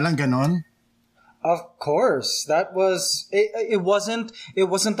future na lang, ganon? Of course, that was it. Wasn't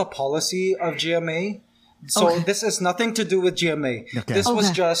the policy of GMA? So Okay. this has nothing to do with GMA. Okay. This was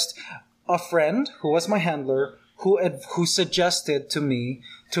Okay. just a friend who was my handler who suggested to me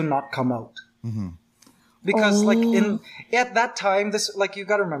to not come out. Because like at that time, this, like, you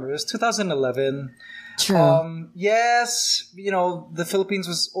gotta remember, it was 2011. True. Yes, the Philippines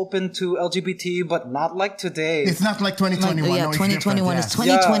was open to LGBT, but not like today. It's not like 2021. Yeah, no, it's 2021 is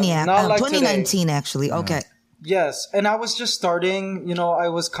different, 2020. Yeah, not like 2019 actually. Okay. Yes, and I was just starting, I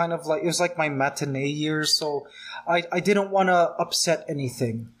was kind of like, it was like my matinee years, so I didn't want to upset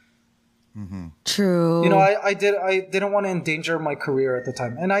anything. True. I didn't want to endanger my career at the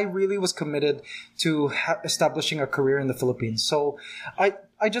time, and I really was committed to establishing a career in the Philippines. So I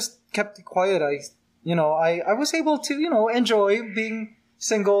just kept it quiet. I was able to, enjoy being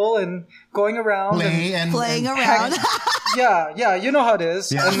single and going around Playing around. Yeah, you know how it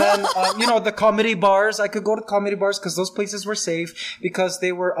is. Yeah. And then, the comedy bars, I could go to comedy bars because those places were safe because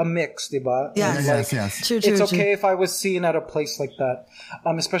they were a mix, diba? Yeah. And, Yes. True. It's okay if I was seen at a place like that,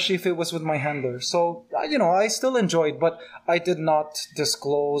 especially if it was with my handler. So, I still enjoyed, but I did not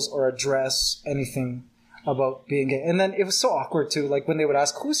disclose or address anything about being gay. And then it was so awkward too, like when they would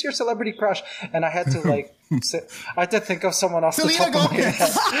ask, who's your celebrity crush? And I had to I had to think of someone off Selena the top of my Gomez.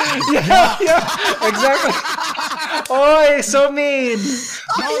 head. yeah, exactly. Oy, so mean.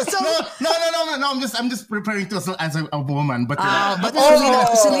 No. I'm just preparing to as a woman, but But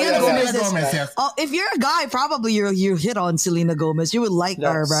Oh, Selena yeah, Gomez Selena is. Gomez, yes. Oh, if you're a guy, probably you hit on Selena Gomez. You would like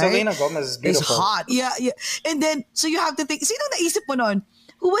Yeah, her, right? Selena Gomez is It's beautiful. hot. Yeah. And then, so you have to think. Sino naisip mo nun?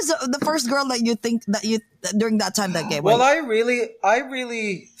 Who was the first girl that you think that you during that time that gay? Well, I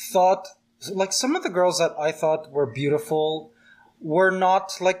really thought, like, some of the girls that I thought were beautiful were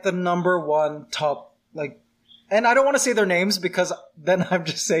not like the number one top, like, and I don't want to say their names because then I'm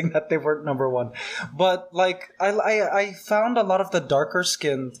just saying that they weren't number one. But like, I found a lot of the darker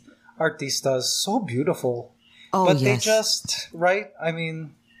skinned artistas so beautiful. Oh, But they yes. just, right? I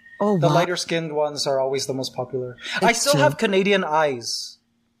mean, Oh, the wow. lighter skinned ones are always the most popular. I still true. have Canadian eyes,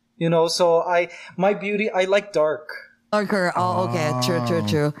 so my beauty, I like dark. Darker. Oh, okay.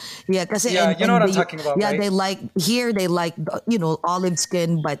 True. Yeah, kasi Yeah, you know what I'm the- talking about, Yeah, right? they like olive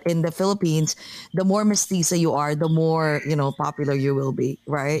skin, but in the Philippines, the more mestiza you are, the more popular you will be,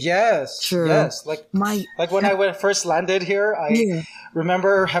 right? Yes. True. Yes. Like when I first landed here, I Yeah.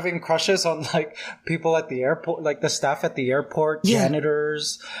 remember having crushes on like people at the airport, like the staff at the airport, Yeah.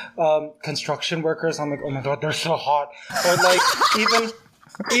 janitors, construction workers. I'm like, oh my God, they're so hot. Or like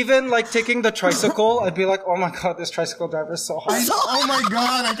even like taking the tricycle, I'd be like, oh my God, this tricycle driver is so hot. oh my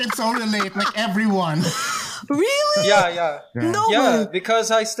God, I can so relate. Like everyone. Really? Yeah. No Yeah, way.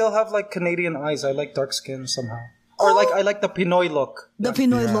 because I still have like Canadian eyes. I like dark skin somehow. Or like I like the Pinoy look. The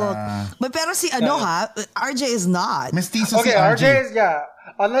Pinoy Yeah. look. But pero si RJ is not. Mestizo Okay, si RJ is, yeah.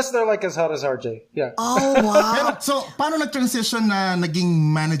 Unless they're like as hot as RJ. Yeah. Oh, wow. So, paano nag-transition na naging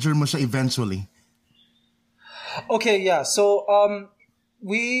manager mo siya eventually? Okay, yeah. So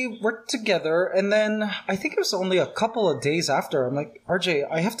we worked together, and then I think it was only a couple of days after. I'm like, RJ,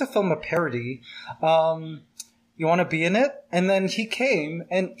 I have to film a parody. You want to be in it? And then he came,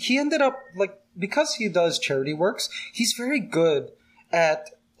 and he ended up like, because he does charity works, he's very good at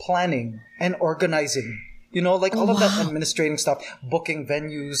planning and organizing. Like all of that administrating stuff, booking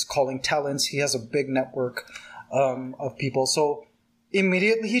venues, calling talents. He has a big network of people. So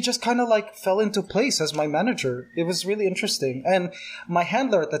immediately he just kind of like fell into place as my manager. It was really interesting. And my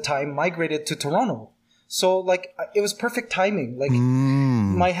handler at the time migrated to Toronto. So like it was perfect timing. Like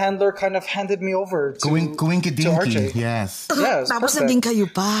my handler kind of handed me over to RJ. Yes. Yeah, it was Tapos perfect. naging kayo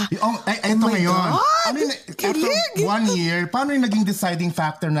pa. Ito my ngayon. God! Ano yun, after Kilig! 1 year, paano yung naging deciding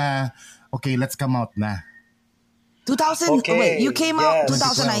factor na, okay, let's come out na? 2000, Okay, wait, you came out yes.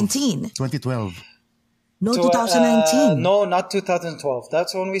 2019. 2012. No, So, 2019. no, not 2012.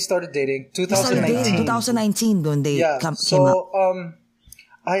 That's when we started dating. You started dating 2019. 2019 when they Yeah. came out. So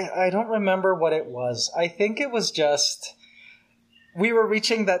I don't remember what it was. I think it was just we were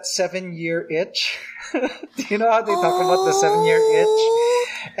reaching that 7-year itch. Do you know how they talk about the 7-year itch?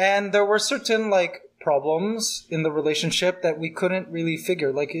 And there were certain like problems in the relationship that we couldn't really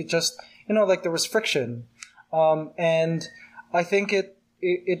figure. Like it just, like there was friction. And I think it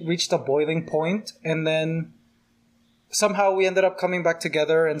reached a boiling point, and then somehow we ended up coming back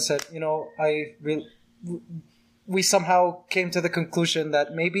together and said, we somehow came to the conclusion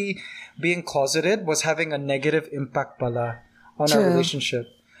that maybe being closeted was having a negative impact pala on our relationship.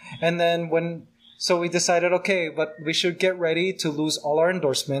 And then so we decided, okay, but we should get ready to lose all our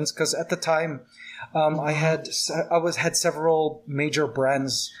endorsements, because at the time, I had several major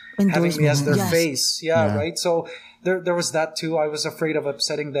brands having me as their face. Yeah, right. So there was that too. I was afraid of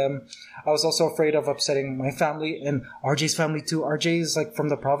upsetting them. I was also afraid of upsetting my family and RJ's family too. RJ is like from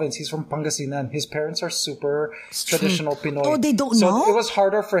the province. He's from Pangasinan. His parents are super traditional Pinoy. Oh, they don't so know? it was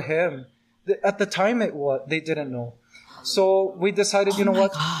harder for him. At the time, they didn't know. So we decided, you know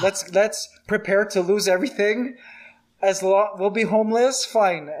what? Let's prepare to lose everything. We'll be homeless,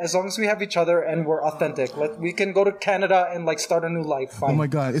 fine. As long as we have each other and we're authentic. We can go to Canada and like start a new life, fine. Oh my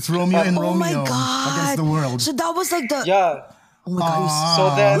God, it's Romeo and Oh my Romeo God. against the world. So that was like the... Yeah. Oh my God.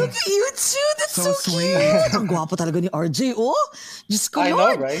 So then, Look at you too. That's So so, sweet. cute. Ang gwapo talaga ni RJ. Oh, Diyos ko, I know,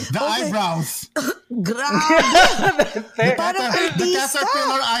 Lord. right? The eyebrows. Grabe. Fair. Parang The artista.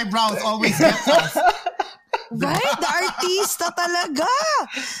 caterpillar eyebrows always gets us. Right? The artista talaga.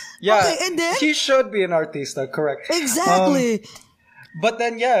 Yeah, Okay, and then? he should be an artista, correct? Exactly. But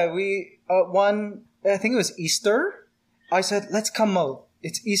then, we I think it was Easter. I said, let's come out.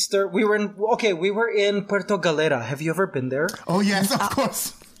 It's Easter. We were in Puerto Galera. Have you ever been there? Oh yes, of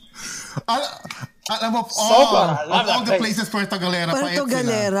course. Alam mo, I love all that the place. places Puerto Galera. Puerto pait sila.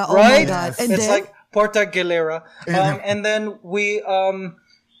 Galera. Oh Right? my God. And It's then? like Puerto Galera. And then we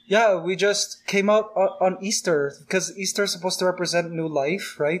just came out on Easter, because Easter is supposed to represent new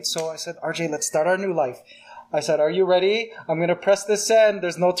life, right? So I said, RJ, let's start our new life. I said, are you ready? I'm going to press this send.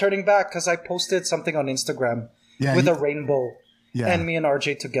 There's no turning back, because I posted something on Instagram with a rainbow and me and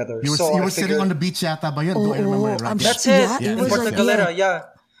RJ together. You were sitting on the beach yata ba yun? Do I remember it right? That's it. Yeah, it In was Puerto like, Galera, yeah.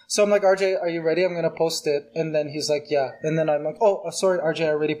 So I'm like, RJ, are you ready? I'm going to post it. And then he's like, yeah. And then I'm like, oh, sorry, RJ,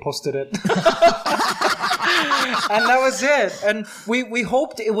 I already posted it. And that was it. And we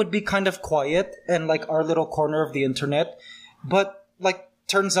hoped it would be kind of quiet and like our little corner of the internet. But like,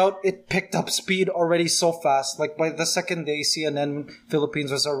 turns out it picked up speed already so fast. Like by the second day, CNN Philippines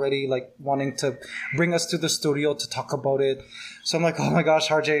was already like wanting to bring us to the studio to talk about it. So I'm like, oh my gosh,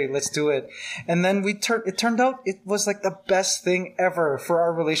 RJ, let's do it. And then it turned out it was like the best thing ever for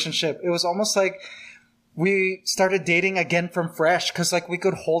our relationship. It was almost like we started dating again from fresh, because like we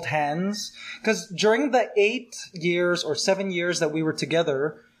could hold hands. Because during the 8 years or 7 years that we were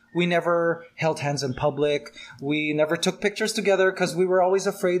together, we never held hands in public. We never took pictures together, because we were always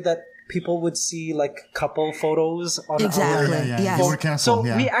afraid that people would see like couple photos on Exactly. our Yes. You were careful. So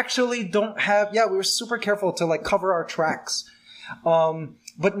we actually don't have, we were super careful to like cover our tracks.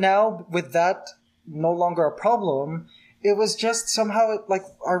 But now with that no longer a problem, it was just somehow like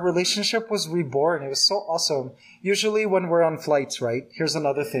our relationship was reborn. It was so awesome. Usually when we're on flights, right? Here's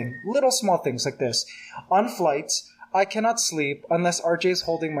another thing. Little small things like this. On flights, I cannot sleep unless RJ is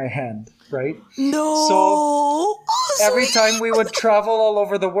holding my hand, right? No. So every sweet. time we would travel all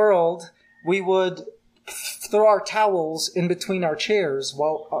over the world, we would throw our towels in between our chairs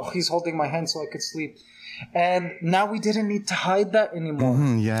while he's holding my hand so I could sleep. And now we didn't need to hide that anymore.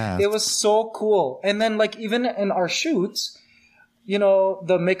 Yeah. It was so cool. And then like even in our shoots,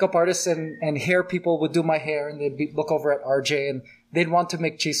 the makeup artists and hair people would do my hair, and they'd look over at RJ and they'd want to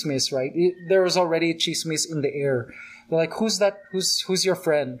make chismes, right? There was already chismes in the air. They're like, who's that? Who's your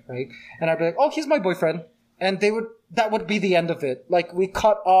friend, right? And I'd be like, oh, he's my boyfriend. And that would be the end of it. Like we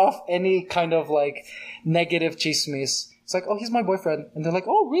cut off any kind of like negative chismes. It's like, oh, he's my boyfriend. And they're like,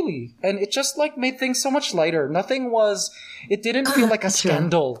 oh, really? And it just like made things so much lighter. It didn't feel like a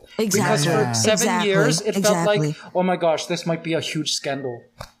scandal. Exactly. Because for 7 Exactly. years, it felt Exactly. like, oh my gosh, this might be a huge scandal.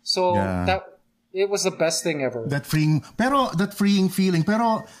 So it was the best thing ever. that freeing feeling.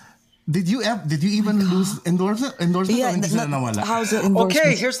 Pero did you even lose endorsement? Yeah, O hindi sila nawala? how's the endorsement?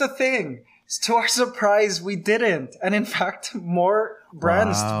 Okay, here's the thing. to our surprise, we didn't. And in fact, more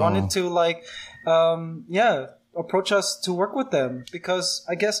brands wanted to approach us to work with them because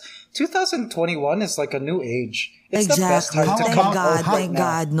I guess 2021 is like a new age. It's the best time to come out. Thank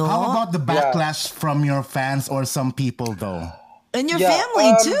God, no? How about the backlash from your fans or some people though? And your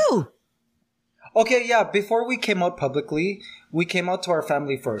family too. Okay, yeah. Before we came out publicly, we came out to our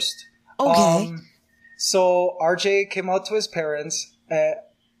family first. Okay. So RJ came out to his parents,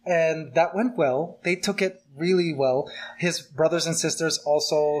 and that went well. They took it really well. His brothers and sisters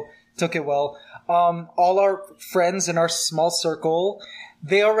also took it well. All our friends in our small circle,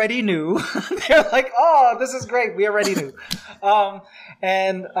 they already knew. They're like, oh, this is great. We already knew. So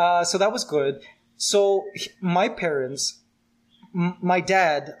that was good. So my parents, my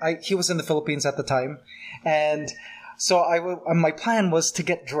dad, he was in the Philippines at the time. And so my plan was to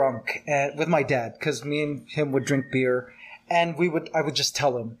get drunk with my dad because me and him would drink beer. And I would just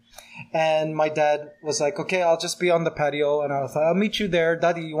tell him. And my dad was like, okay, I'll just be on the patio. And I was like, I'll meet you there.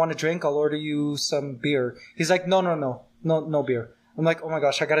 Daddy, you want a drink? I'll order you some beer. He's like, no beer. I'm like, oh my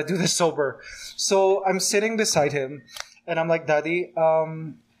gosh, I got to do this sober. So I'm sitting beside him and I'm like, Daddy,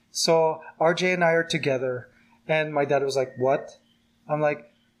 so RJ and I are together. And my dad was like, what? I'm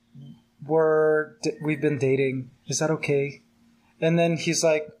like, we've been dating. Is that okay? And then he's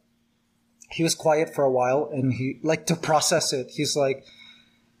like, he was quiet for a while and he like to process it. He's like,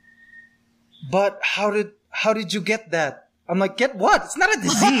 but how did you get that? I'm like, get what? It's not a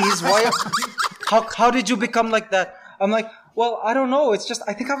disease. Why? How did you become like that? I'm like, well, I don't know. It's just,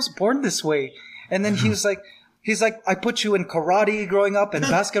 I think I was born this way. And then he's like, I put you in karate growing up and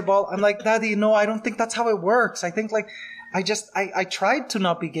basketball. I'm like, Daddy, no, I don't think that's how it works. I think like, I tried to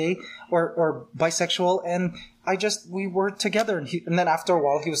not be gay or bisexual and we were together. And then after a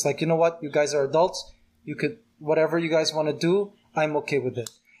while, he was like, you know what? You guys are adults. You could, whatever you guys want to do, I'm okay with it.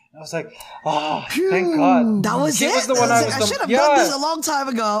 And I was like, oh, thank God. That was it? Was the one I should have done this a long time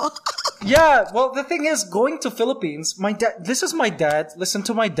ago. Yeah. Well, the thing is, going to Philippines, this is my dad. Listen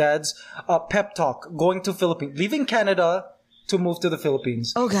to my dad's pep talk. Going to Philippines, leaving Canada to move to the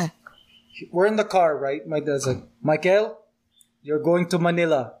Philippines. Okay. We're in the car, right? My dad's like, Michael, you're going to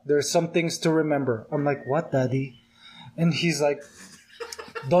Manila. There's some things to remember. I'm like, what, Daddy? And he's like,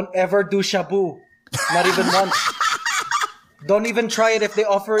 don't ever do shabu. Not even once. Don't even try it if they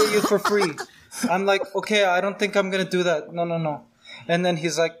offer it you for free. I'm like, okay, I don't think I'm going to do that. No. And then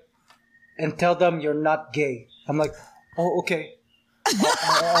he's like, and tell them you're not gay. I'm like, oh, okay.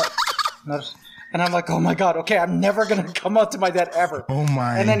 And I'm like, oh my God, okay, I'm never going to come out to my dad ever. Oh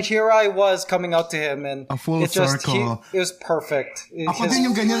my. And then here I was coming out to him and a full circle. It was perfect. Ako din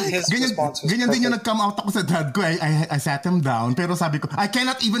yung ganyan. His response was ganyan perfect. din yung nag-come out ako sa dad ko. I sat him down. Pero sabi ko, I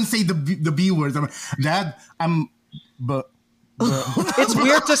cannot even say the B words. Dad, it's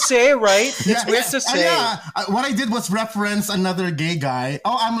weird to say, right? It's weird to say. What I did was reference another gay guy.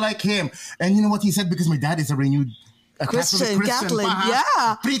 Oh, I'm like him. And you know what he said? Because my dad is a renewed Christian, Catholic,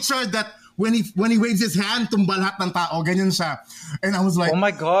 yeah. preacher that when he waves his hand, tumbal lahat ng tao, ganyan siya. And I was like, oh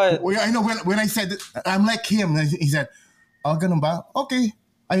my God. I know when I said it, I'm like him. He said, oh, ganun ba? Okay,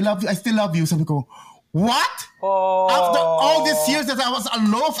 I love you. I still love you. Sabi ko, what? Oh. After all these years that I was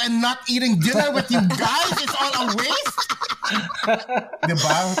aloof and not eating dinner with you guys, it's all a waste?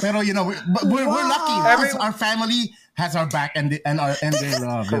 Diba? Pero you know, we're lucky because our family has our back and they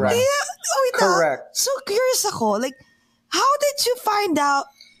love. Correct. Yeah, correct. So curious ako, like, how did you find out?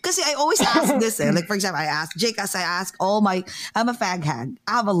 Because I always ask this, like for example, I ask Jake, as I ask I'm a fag hag.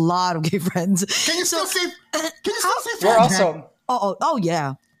 I have a lot of gay friends. Can you still say? We're awesome. Oh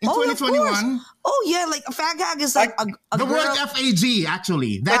yeah. In 2021? Oh yeah, like a fag hag is like a the girl. word FAG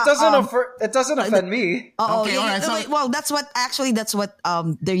actually. It doesn't offend me. Okay, yeah, all right. So, well, that's what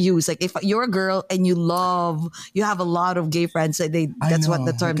they're used. Like if you're a girl and you have a lot of gay friends, that's what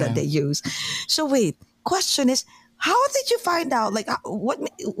the term that they use. So wait, question is, how did you find out? Like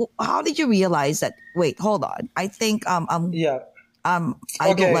how did you realize that? Wait, hold on. I think I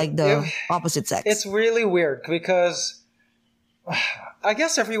don't like the opposite sex. It's really weird because I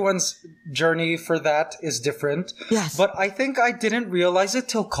guess everyone's journey for that is different. Yes. But I think I didn't realize it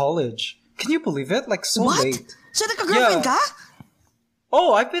till college. Can you believe it? Like so what? late. So like a girlfriend ka?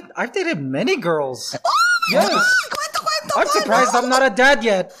 Oh, I've dated many girls. Oh, yes. Kwento. I'm surprised I'm not a dad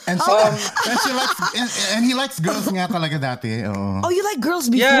yet. And so and she likes and he likes girls nga talaga dati. Oh, you like girls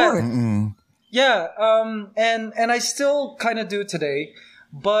before? Yeah. And I still kind of do today,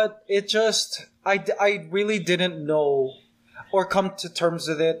 but it just I really didn't know or come to terms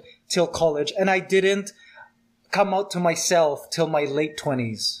with it till college, and I didn't come out to myself till my late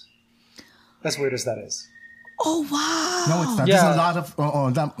 20s. As weird as that is. Oh, wow. No, it's not. Yeah. There's a lot of...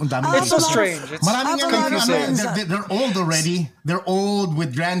 It's so strange. It's Maraming I have a lot of confusing. friends. they're old already. They're old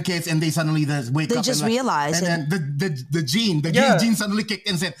with grandkids, and they suddenly just wake They up. just and realize and then the gene Yeah. suddenly kicked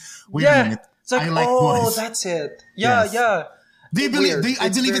in and said, "Wait a Yeah. minute, It's like, I like oh, boys." that's it. Yeah, Yes. yeah. They believe. Weird. I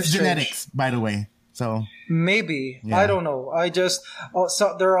believe very it's strange. genetics, by the way. So Maybe. Yeah. I don't know.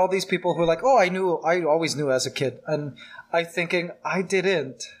 So there are all these people who are like, I always knew as a kid. And I'm thinking, I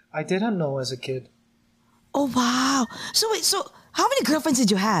didn't know as a kid. Oh, wow. So wait, how many girlfriends did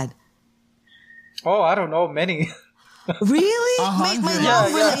you had? Oh, I don't know, many. Really? 100. My Yeah,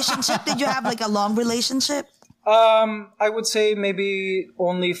 long yeah. relationship? Did you have like a long relationship? I would say maybe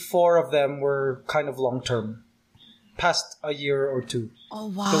only 4 of them were kind of long term. Past a year or 2. Oh,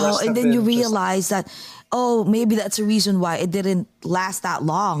 The wow. rest And have then you been just- realize that, maybe that's the reason why it didn't last that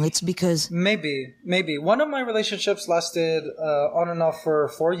long. It's because, Maybe. One of my relationships lasted on and off for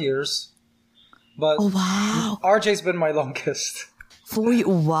 4 years. But oh, wow. RJ's been my longest.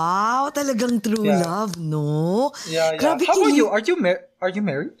 Wow, talagang true Yeah. love, no? Yeah, yeah. Grabe How about kilig. you? Are you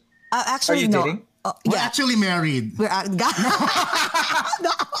married? Actually, Are you no. dating? we're Yeah. actually married. We're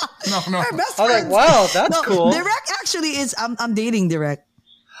No. We're best I was like, friends. wow, that's No, cool. Direct actually is I'm dating Direct.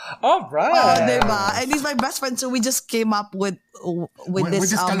 All right. Diba? And he's my best friend, so we just came up with With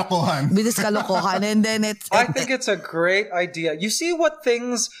this this kalokohan. with this kalokohan, and then I think it's a great idea. You see what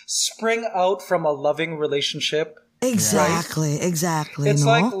things spring out from a loving relationship? exactly. It's no?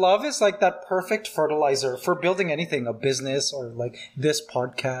 like love is like that perfect fertilizer for building anything, a business or like this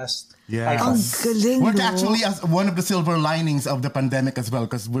podcast. Yeah. I ang find. galing, We're no? actually as one of the silver linings of the pandemic as well,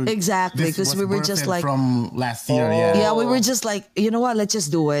 because Exactly, this 'cause was we were just birthed like- from last year. Oh. Yeah. Yeah, we were just like, you know what, let's just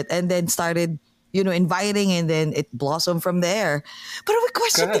do it. And then started, inviting, and then it blossomed from there. Pero may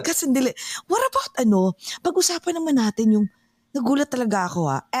question Good. ka sandali. What about, pag-usapan naman natin yung, nagulat talaga ako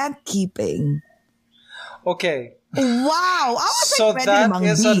ant keeping. Okay. Wow! I was So like, that namang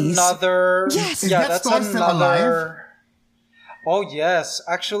is bees. another. Yes. Is Yeah, that that's store still another. Oh yes,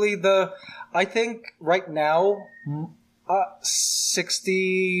 actually, I think right now,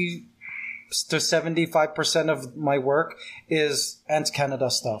 60 to 75% of my work is Ants Canada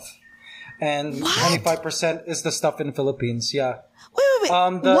stuff, and 25% is the stuff in Philippines. Yeah. Wait.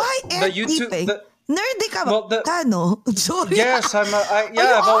 Why the ant YouTube- keeping? the- Nerdy ka Well, ba? Kano? Sorry. Yes, you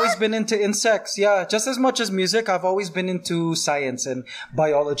I've always are? been into insects. Yeah, just as much as music, I've always been into science and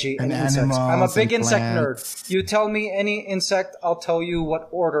biology and And insects. I'm a animals big and insect plants. nerd. You tell me any insect, I'll tell you what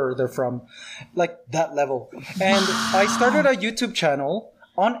order they're from, like that level. And I started a YouTube channel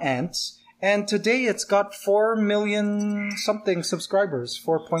on ants. And today it's got 4 million something subscribers,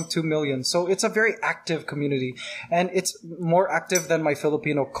 4.2 million. So it's a very active community, and it's more active than my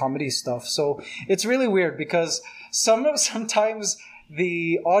Filipino comedy stuff. So it's really weird because sometimes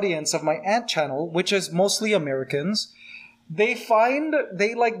the audience of my ant channel, which is mostly Americans, they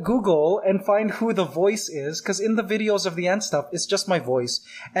like Google and find who the voice is, because in the videos of the ant stuff, it's just my voice,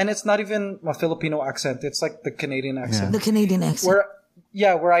 and it's not even a Filipino accent. It's like the Canadian accent. The Canadian accent.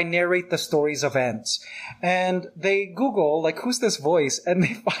 Where I narrate the stories of ants. And they Google, like, who's this voice? And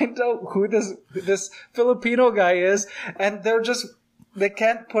they find out who this Filipino guy is. And they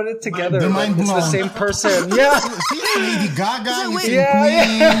can't put it together. They're That mind it's the blown. same person. Yeah. See, Lady Gaga, So you wait- see Yeah,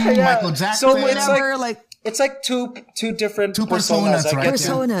 Queen, yeah. Michael Jackson. So it's Whenever, like- like, It's like two different Two personas, I right? get to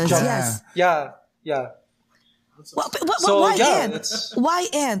personas, jump- yes. Yeah. So, why yeah, ant? it's- Why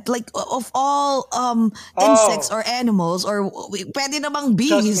ant? Like, of all Oh. insects or animals, or pwede namang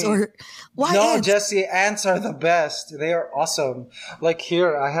bees, me. or why No, ant? Jesse, ants are the best. They are awesome. Like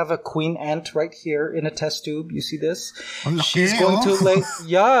here, I have a queen ant right here in a test tube. You see this? Ang laki, She's going to oh. lay.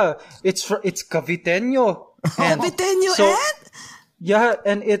 Yeah, it's Caviteño ant. Caviteño So- ant? Yeah,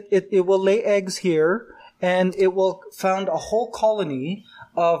 and it will lay eggs here, and it will found a whole colony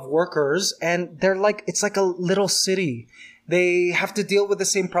of workers, and it's like a little city. They have to deal with the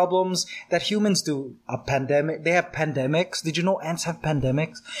same problems that humans do. A pandemic. They have pandemics. Did you know ants have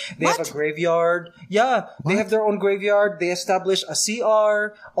pandemics? They have What? a graveyard. Yeah, they have their own graveyard. They establish a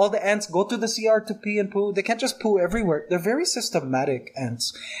CR. All the ants go to the CR to pee and poo. They can't just poo everywhere. They're very systematic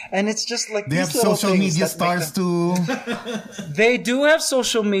ants, and it's just like They these have little social things media that make stars them- too. They do have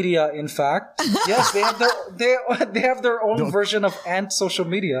social media, in fact. Yes, they have their own version of ant social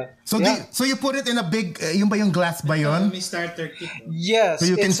media. So yeah. so you put it in a big, yung ba yung glass ba yun? Yes. So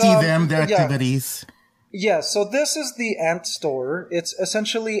you can it's, see them, their yeah. activities. Yeah, so this is the ant store. It's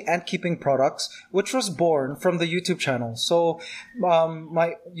essentially ant keeping products, which was born from the YouTube channel. So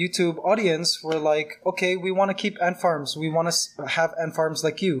my YouTube audience were like, okay, we want to keep ant farms. We want to have ant farms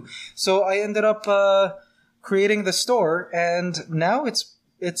like you. So I ended up creating the store, and now it's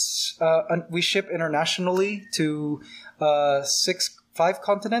we ship internationally to 5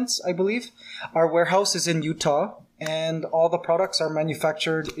 continents, I believe. Our warehouse is in Utah, and all the products are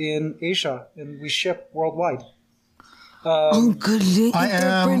manufactured in Asia, and we ship worldwide. Ang galing, I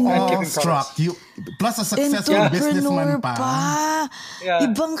am entrepreneur. awestruck. You plus a successful Entrepreneur businessman pa. pa.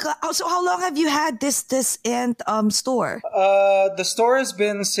 Ibang ka. So how long have you had this Ant store? The store has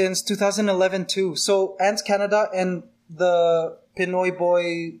been since 2011 too. So Ants Canada and the Pinoy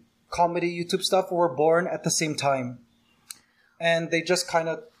Boy comedy YouTube stuff were born at the same time. And they just kind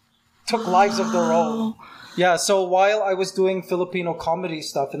of took lives of their own. Yeah, so while I was doing Filipino comedy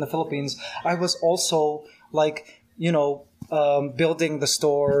stuff in the Philippines, I was also building the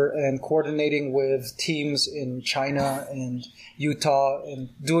store and coordinating with teams in China and Utah and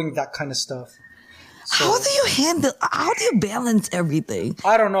doing that kind of stuff. So, how do you balance everything?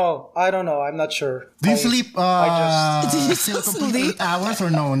 I don't know. I'm not sure. Do you sleep Do you still still complete sleep? 8 hours or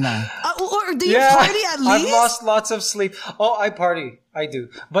no na? Or do you party at least? I've lost lots of sleep. Oh, I party. I do.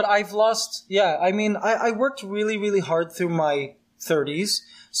 But I've lost, I mean, I worked really, really hard through my 30s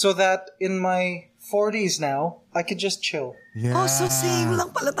so that in my 40s now, I could just chill. Yeah. Oh, so same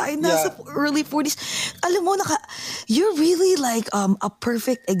lang pala tayo. Nasa early 40s. Alam mo, you're really like a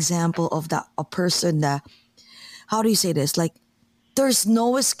perfect example of a person that, how do you say this? Like, there's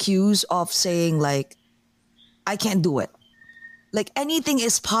no excuse of saying like, I can't do it. Like, anything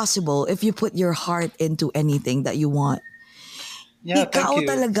is possible if you put your heart into anything that you want. Yeah, Ikaw thank you.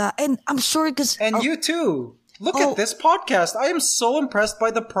 talaga. And I'm sure because... And you too. Look at this podcast. I am so impressed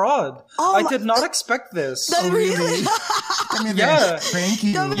by the prod. I did not expect this. Really? Come here, Yeah. Thank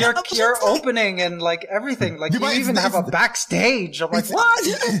you. Your opening and like everything. Like you even have a backstage. I'm like, what?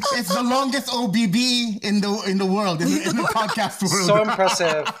 It's the longest OBB in the world, in the podcast world. So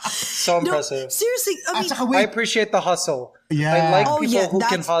impressive. So No, impressive. seriously. I mean, I appreciate the hustle. Yeah. I like Oh, people yeah, who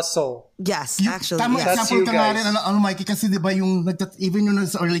can that's- hustle. yes, You, actually. tama, Yes. That's example you ka nga guys. rin, Mikey, kasi di ba yung, even yung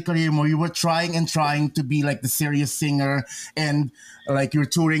sa early career mo, you were trying to be like the serious singer and like you're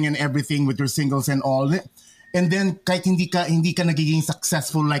touring and everything with your singles and all. And then, kahit hindi ka nagiging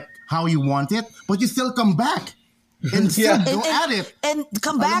successful like how you want it, but you still come back and still go at it. And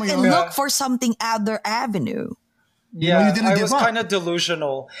come Alam back mo and yun? look for something other avenue. Yeah, you didn't I give was up. kind of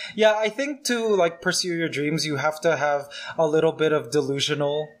delusional. Yeah, I think to like pursue your dreams, you have to have a little bit of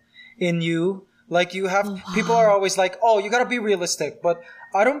delusional in you. Like you have, people are always like, oh, you gotta be realistic. But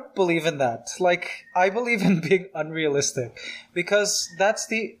I don't believe in that. Like, I believe in being unrealistic because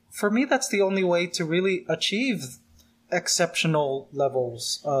for me, that's the only way to really achieve exceptional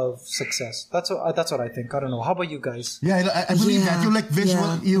levels of success. That's what I think. I don't know. How about you guys? Yeah, I believe that. You like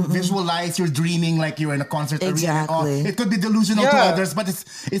you Mm-hmm. visualize you're dreaming like you're in a concert arena. And all. Exactly. It could be delusional to Yeah. others, but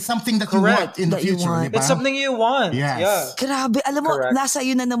it's something that Correct. you want in the That you future. want. Diba? It's something you want. Yes. Yeah. Grabe, alam mo, Correct. nasa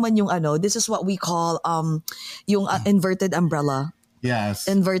iyo na naman yung this is what we call yung inverted umbrella. Yes.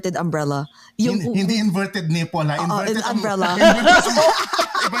 Inverted umbrella. Yung Hindi inverted nipple, ha? Inverted umbrella.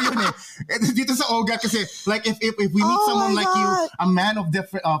 Iba yun eh. Dito sa Ogat kasi, like if we meet Oh someone my like you, God. a man of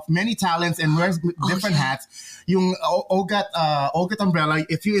many talents and wears different hats, yung Ogat umbrella,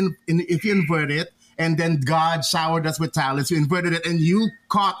 if you invert it, and then God showered us with talents, you inverted it, and you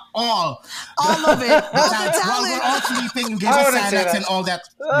caught all of it. All the While we're talent. all sleeping, you gave I us wouldn't say Xanax that. and all that.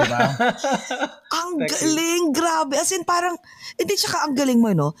 Diba? Ang Thank you. galing, grabe. As in, parang, hindi tsaka ang galing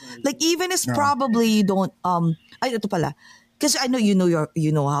mo, no? Like, even as probably you don't, ay, ito pala. Kasi I know you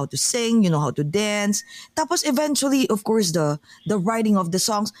know how to sing, you know how to dance. Tapos eventually, of course, the writing of the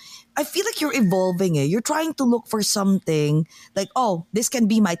songs, I feel like you're evolving eh. You're trying to look for something like, oh, this can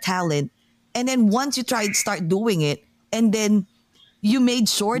be my talent. And then once you start doing it, and then you made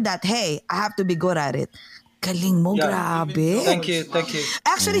sure that, hey, I have to be good at it. Galing mo, Yeah. grabe. Thank you.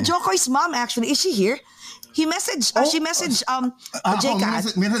 Actually, Jokoy's mom, is she here? She messaged JCat. She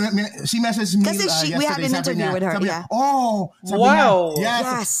messaged me Kasi we had an yesterday, sabi interview niya, with her, sabi niya, yeah. sabi Wow. niya,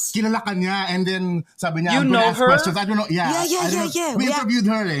 Yes. kilala ka niya, and then sabi niya, You I'm gonna know ask her? questions. I don't know, Yeah. I don't know. We We interviewed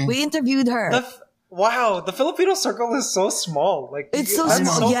her eh. We interviewed her. Wow, the Filipino circle is so small. Like It's so that's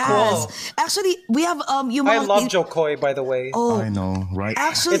small. so Yes. cool. Actually, we have yung I mga- love Joe Coy, by the way. Oh, I know, right?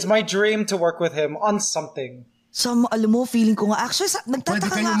 actually, It's my dream to work with him on something. alam mo, feeling ko nga, actually, nagtataka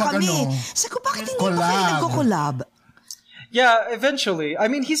Pwede kayo nga kami. mag-ano, Sabi ko, bakit hindi pa kayo collab. nagko-collab? Yeah, eventually. I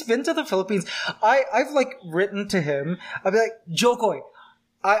mean, he's been to the Philippines. I've like written to him. I'll be like, Joe Coy,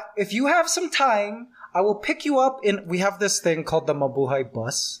 if you have some time, I will pick you up we have this thing called the Mabuhay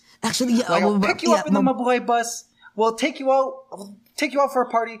bus. Actually, yeah. Like, I'll pick you up in the Mabuhay bus. We'll take you out. I'll take you out for a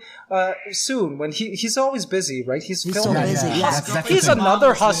party soon. When he's always busy, right? He's so filming. busy, yeah. That's He's the thing.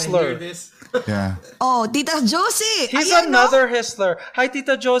 another hustler. Yeah. Oh, Tita Josie. He's Ayan, another Histler. Hi,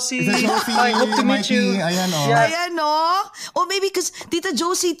 Tita Josie. Tita Josie, I hope to meet Mikey. you. Ayan, oh. Yeah. Ayan, no? Or maybe because Tita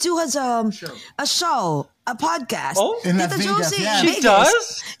Josie too has a show, a podcast. Oh? In Las Tita Vegas, Josie. yeah. She Vegas.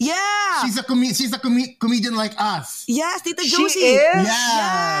 does? Yeah. She's a comedian like us. Yes, Tita She Josie. is?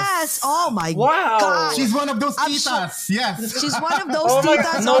 Yes. Oh my Wow. God. She's one of those I'm titas. Yes. She's one of those Oh my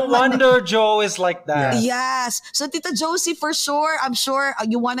titas. God. No wonder Joe is like that. Yes. So Tita Josie, for sure, I'm sure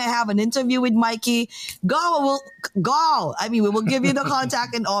you want to have an interview with Mikey. Go. I mean, we will give you the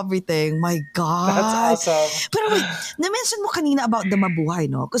contact and everything. My God. That's awesome. Pero wait, na-mention mo kanina about the Mabuhay,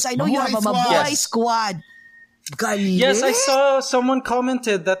 no? Because I know you have a Mabuhay Mabuhay Yes. squad. Galing. Yes, I saw someone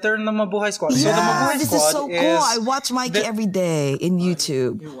commented that they're in the Mabuhay Squad. So the Yeah, Mabuhay this Squad is so cool. I watch Mikey the- every day in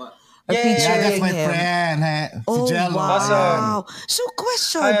YouTube. I Yeah, feature Yeah, that's my him. friend. Si Oh, Jello. wow. Awesome. So,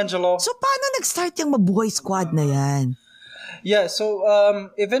 question. Hi, Angelo. So, paano nag-start yung Mabuhay Squad na yan? Yeah, so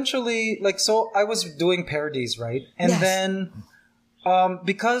eventually, so I was doing parodies, right? And Yes. then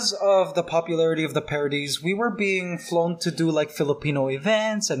because of the popularity of the parodies, we were being flown to do like Filipino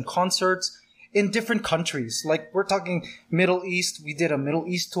events and concerts in different countries. Like we're talking Middle East. We did a Middle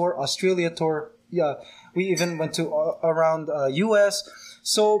East tour, Australia tour. Yeah, we even went to around US.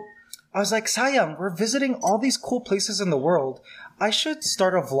 So I was like, sayang, we're visiting all these cool places in the world. I should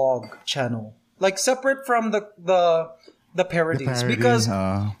start a vlog channel, like separate from the parodies, parody, because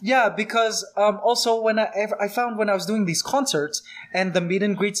because also when I found when I was doing these concerts and the meet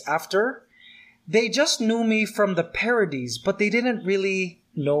and greets after, they just knew me from the parodies, but they didn't really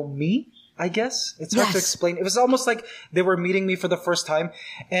know me. I guess it's hard to Yes. explain. It was almost like they were meeting me for the first time,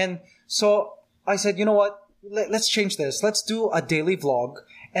 and so I said, you know what? Let's change this. Let's do a daily vlog,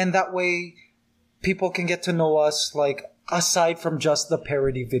 and that way people can get to know us, like aside from just the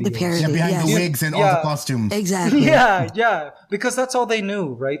parody videos. The parody, Yeah, behind yes. the wigs and all Yeah. the costumes. Exactly. Yeah, because that's all they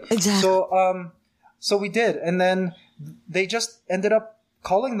knew, right? Exactly. So we did, and then they just ended up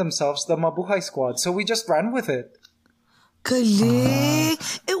calling themselves the Mabuhay Squad. So we just ran with it. Galing.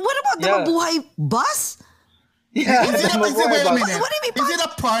 What about the Yeah. Mabuhay bus? Yeah, Is it the wait Mabuhay a Bus. minute. What do you mean, Is it a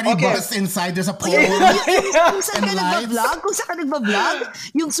party Okay. bus inside? There's a pole. Kung saan ka And lights? nagbablog? Kung saan ka nagbablog?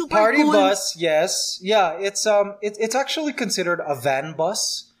 Yung super Party cool. bus, yes, yeah. It's actually considered a van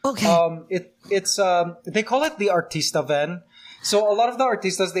bus. Okay. It's they call it the artista van. So a lot of the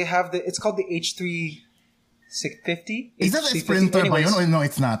artistas they have it's called the H350. Is that a HC50. Sprinter ba Anyways. yun? Or no,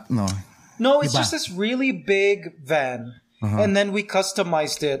 it's not. No. No, it's Iba. just this really big van. And then we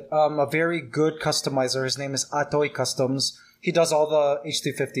customized it. A very good customizer. His name is Atoy Customs. He does all the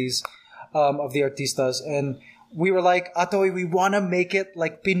H350s of the artistas. And we were like, Atoy, we want to make it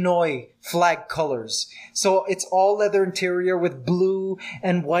like Pinoy flag colors. So it's all leather interior with blue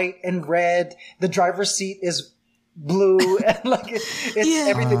and white and red. The driver's seat is blue and like it's Yeah.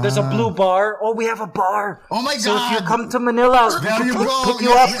 everything. There's a blue bar. Oh, we have a bar. Oh my So if you God. come to Manila, There you go. hook you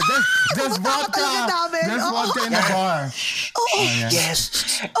Yeah, up. There's vodka. Talaga namin. There's Oo. vodka in the bar.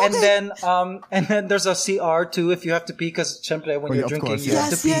 Yes. And then there's a CR too if you have to pee because syempre when Oh, you're yeah, of drinking course, you yeah.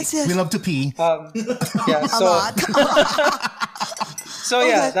 have to Yes, pee. yes, yes. We love to pee. Yeah. A So lot. so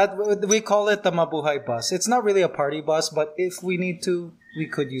yeah, that we call it the Mabuhay bus. It's not really a party bus, but if we need to, we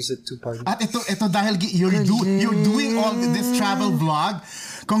could use it to party. At ito dahil you're doing all this travel vlog.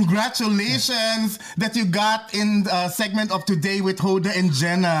 Congratulations that you got in the segment of Today with Hoda and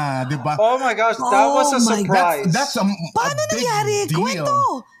Jenna, diba? Oh my gosh, that was a Oh my- surprise. That's a Paano big nangyari? deal.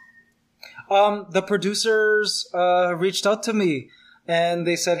 Kwento. The producers reached out to me and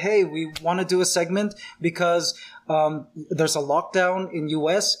they said, "Hey, we want to do a segment because there's a lockdown in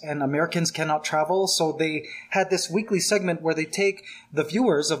US and Americans cannot travel." So they had this weekly segment where they take the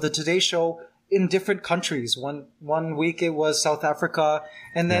viewers of the Today Show in different countries. One week it was South Africa,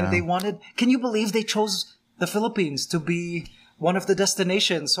 and then Yeah. they wanted. Can you believe they chose the Philippines to be one of the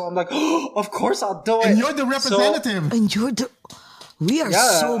destinations? So I'm like, oh, of course I'll do it. And you're the So- representative. And we are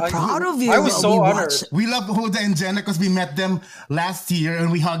Yeah, so proud of you. I was that so we honored. watched We love Hoda and Jenna because we met them last year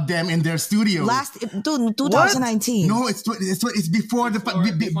and we hugged them in their studio. 2019. No, it's before the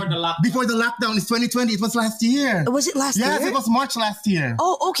before the lockdown. It's 2020. It was last year. Was it last Yes, year? it was March last year.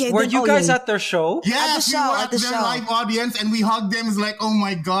 Oh, okay. Were then- you oh, guys yeah. at their show? Yes, show, we were at the their show. live audience and we hugged them. It's like, oh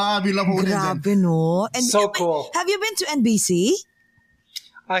my God, we love Hoda and Jenna. Grabe, no? And, So cool. Have you been to NBC?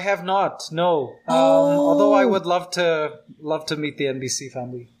 I have not. No. Oh. Although I would love to meet the NBC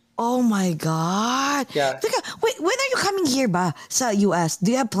family. Oh my God. Yeah. Teka, wait, when are you coming here ba sa US?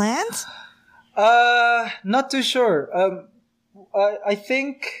 Do you have plans? Not too sure. I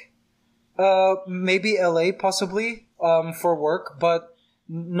think maybe LA possibly for work, but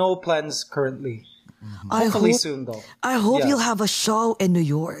no plans currently. I Hopefully hope, soon though. I hope Yeah. you'll have a show in New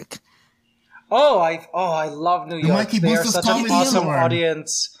York. I love New York. Mikey They are Bustos such an Comedy awesome Tour.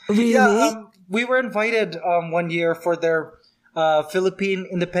 audience. Really? Yeah, we were invited one year for their Philippine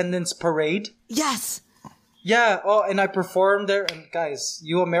Independence Parade. Yes. Yeah. Oh, and I performed there. And guys,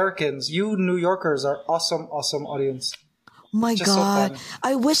 you Americans, you New Yorkers are awesome audience. My Just so God. fun.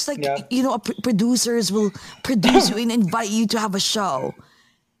 I wish like, Yeah. producers will produce you and invite you to have a show.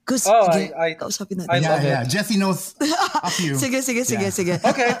 Because, I love Yeah, it. Jesse knows a few. Sige.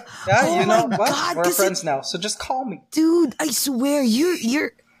 Okay. Yeah, Oh you know my what? God, We're 'cause friends now, so just call me. Dude, I swear,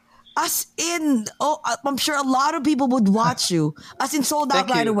 you're as in, I'm sure a lot of people would watch you. As in sold out Thank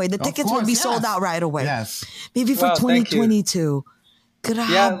right you. away. The Of tickets would course, be yes. sold out right away. Yes. Maybe for Wow, thank you. 2022.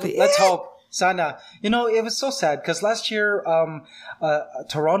 Yeah, Grabe. let's hope. Sana. You know, it was so sad because last year, a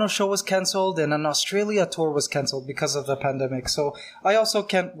Toronto show was canceled and an Australia tour was canceled because of the pandemic. So I also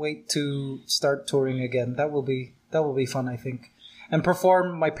can't wait to start touring again. That will be fun, I think, and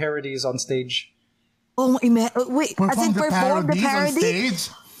perform my parodies on stage. Oh, wait, as in perform the on parody? stage.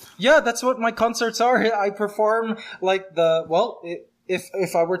 Yeah, that's what my concerts are. I perform like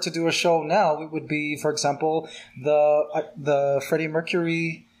if I were to do a show now, it would be, for example, the Freddie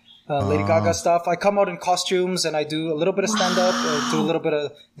Mercury, Lady Gaga stuff. I come out in costumes and I do a little bit of stand up, do a little bit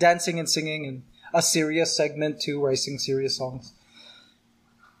of dancing and singing, and a serious segment too where I sing serious songs.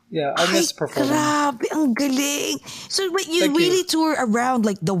 Yeah, I miss performing. Grabe, ang galing. So wait, you Thank really you. tour around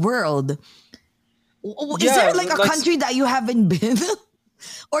like the world? Is Yeah, there like a like- country that you haven't been?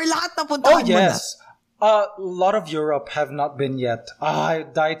 Or lahat na Oh puntahan mo na? yes. A lot of Europe have not been yet. I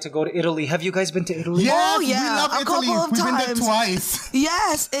died to go to Italy. Have you guys been to Italy? Yes, Oh, we yeah, love a Italy. couple of We've been there times. twice.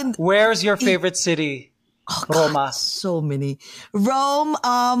 Yes, and Where's your favorite city? Roma. so many. Rome,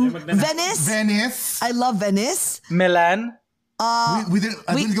 Venice. Venice. I love Venice. Milan. I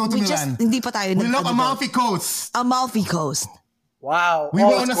didn't go to we Milan. just, hindi pa tayo We love nag- Amalfi Coast. Amalfi Coast. Wow. We Oh,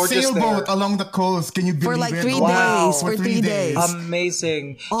 were on it's a gorgeous sailboat there. along the coast. Can you believe For like it? 3 Wow. days. For 3 days.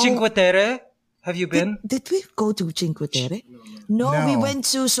 Amazing. Oh. Cinque Terre. Have you been? Did we go to Cinque Terre? No, No. we went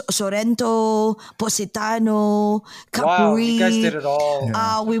to Sorrento, Positano, Capri. Wow, you guys did it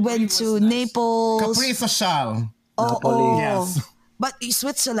all. We went to Naples. Capri Social. Napoli. Yes. But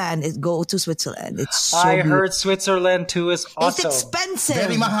Switzerland, go to Switzerland. It's so I beautiful. heard Switzerland too is It's awesome. expensive.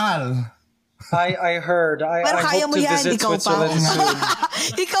 Very mahal. I heard. I Pero kaya hope mo to yan, visit ikaw pa. Switzerland soon.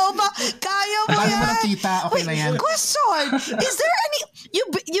 Ikaw ba? Kaya mo Kaya yan. mo ng kita, okay na yan. Question. Is there any...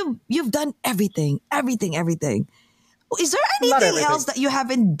 You've done everything. Is there Not anything everything. else that you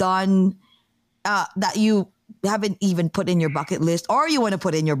haven't done that you haven't even put in your bucket list or you want to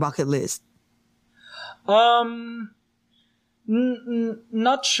put in your bucket list?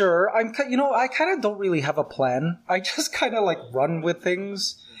 Not sure. I kind of don't really have a plan. I just kind of like run with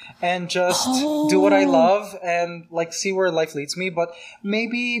things and just do what I love and like see where life leads me. But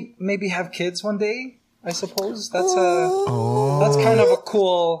maybe have kids one day. I suppose that's kind of a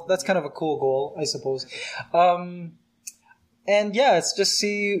cool goal. I suppose. And yeah, it's just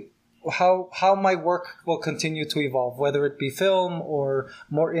see how my work will continue to evolve, whether it be film or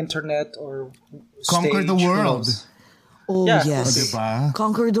more internet or Conquer stage, the who world. knows? Oh, Yeah. yes. Diba?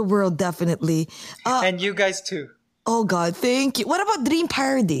 Conquer the world, definitely. And you guys too. Oh, God, thank you. What about Dream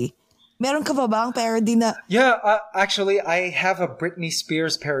Parody? Meron ka ba bang parody na... Yeah, actually, I have a Britney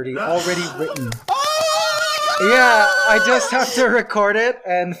Spears parody already written. Yeah, I just have to record it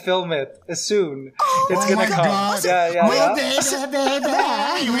and film it soon. It's gonna my come. God. Yeah. Here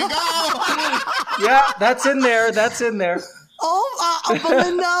we go. Yeah, that's in there. Oh,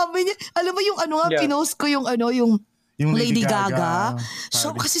 abangan namin yan. Alam mo yung Yeah. pinost ko yung yung Lady Lady Gaga. Gaga.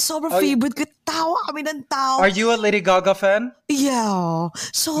 So, kasi sobrang Oh, favorite ko. Tawa kami ng tawa. Are you a Lady Gaga fan? Yeah.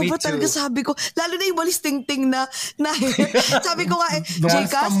 Sobra Me too. talaga sabi ko. Lalo na yung walis ting-ting na sabi ko nga Walis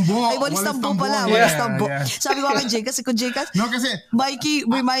Jcas. tambo. Ay, walis Walis tambo tambo. pala. Yeah, Walis tambo. yeah. Sabi ko kay Jcas, ko Jcas, No, kasi Mikey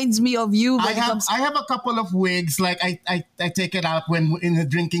reminds me of you when it comes... I have a couple of wigs. Like I take it out when in a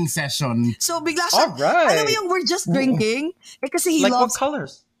drinking session. So, bigla siya, Alright. alam mo yung we're just drinking? Kasi he Like what loves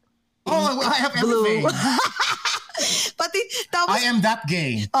colors? Oh, I have blue. everything. Pati, tapos, I am that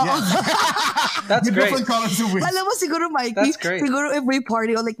gay. Oo. Yeah. That's With great. different colors of wigs. alam mo siguro, Mikey, That's great. siguro every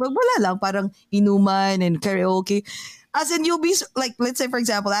party, or like, wala lang, parang inuman and karaoke. As in, you'll be, like, let's say, for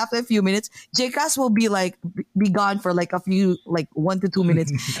example, after a few minutes, Jcas will be, like, be gone for, like, a few, like, 1 to 2 minutes.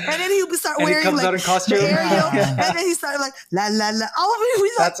 And then he'll start And he wearing, comes like, out in costume. the aerial. Yeah. And then he started, like, la, la, la.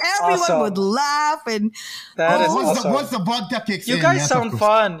 That's everyone awesome. would laugh. And, That is awesome. Once the vodka kicks You in. guys yes, sound of course.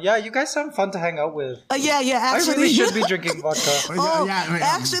 fun. Yeah, you guys sound fun to hang out with. yeah, I actually. really should be drinking vodka. Oh,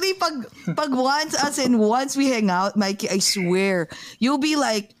 Yeah. actually, pag once we hang out, Mikey, I swear, you'll be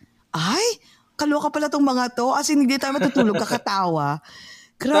like, ay, kaloka pala tong mga to. As in, hindi tayo matutulog, kakatawa.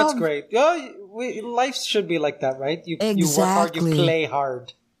 That's Grabe. great. Yeah, life should be like that, right? You work hard, you Exactly. play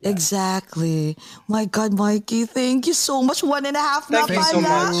hard. Exactly. My God, Mikey, thank you so much. 1.5 na Thank you so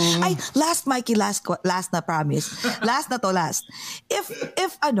pala. much. Ay, last, Mikey, last na, promise. Last na to, last. If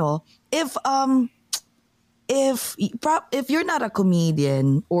you're not a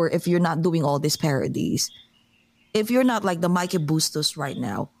comedian or if you're not doing all these parodies, if you're not like the Mikey Bustos right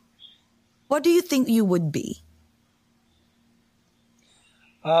now, what do you think you would be?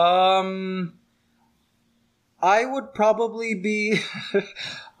 I would probably be.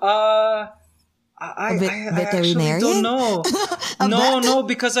 I actually veterinarian? don't know. No,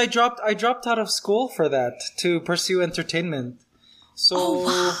 because I dropped out of school for that to pursue entertainment. So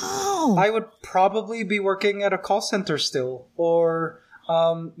I would probably be working at a call center still, or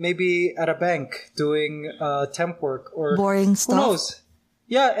maybe at a bank doing temp work or Boring stuff. Who knows?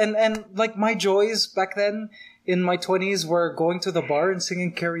 Yeah, and like my joys back then in my 20s were going to the bar and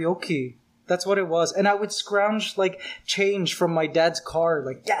singing karaoke. That's what it was. And I would scrounge like change from my dad's car.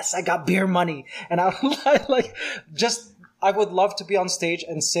 Like, yes, I got beer money. And I would love to be on stage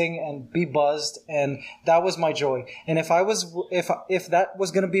and sing and be buzzed. And that was my joy. And if that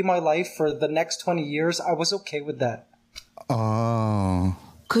was going to be my life for the next 20 years, I was okay with that. Oh.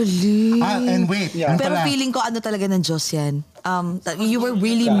 Galing. And wait. Yeah. ano Pero pala? feeling ko ano talaga ng Diyos yan. You were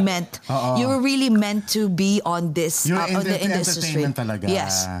really meant. You were really meant to be on this You're on the industry. entertainment talaga.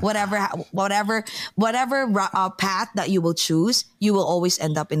 Yes, whatever path that you will choose, you will always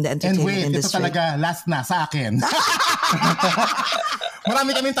end up in the And entertainment wait, ito industry. talaga, last na sa akin.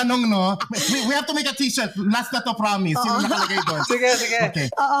 Marami kaming tanong, no? We have to make a t-shirt. Last na to, promise. Sino nakalagay doon? Sige. Okay.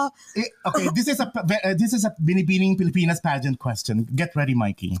 Okay, this is a Binibining Pilipinas pageant question. Get ready,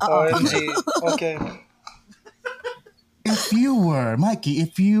 Mikey. OMG. Okay. If you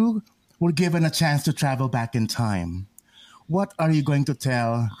were given a chance to travel back in time, what are you going to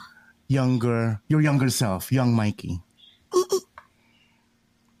tell your younger self, young Mikey?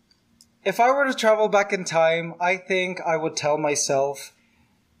 If I were to travel back in time, I think I would tell myself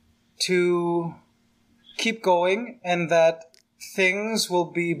to keep going and that things will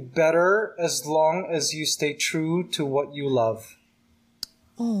be better as long as you stay true to what you love.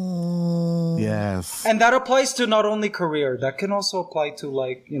 Yes. And that applies to not only career, that can also apply to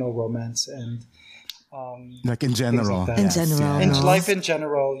romance and Like in general. like that. In Yes, general, yes. and life in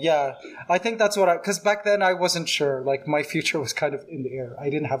general. Yeah. I think that's because back then I wasn't sure. Like my future was kind of in the air. I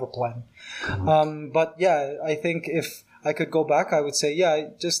didn't have a plan. But yeah, I think if I could go back, I would say,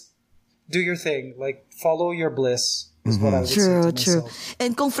 yeah, just do your thing. Like follow your bliss is what I would say to True. myself.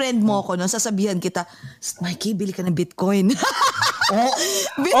 And kung friend mo ko, no, sasabihan kita, Mikey, bili ka ng Bitcoin.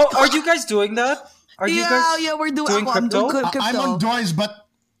 Oh, are you guys doing that? Are you guys yeah, we're doing crypto? I'm doing crypto. I'm on Doge,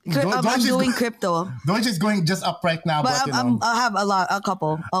 but I'm doing crypto. Doge is going just up right now. But But, you know. I have a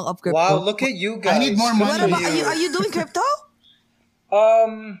couple of crypto. Wow, look at you guys. I need more Good money. What for about, you. are you doing crypto?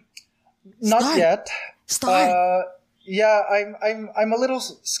 Not Start. yet. Start. Yeah, I'm a little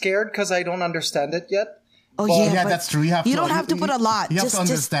scared because I don't understand it yet. Oh But- yeah, Yeah, but that's true. You don't have to put a lot. You have just, to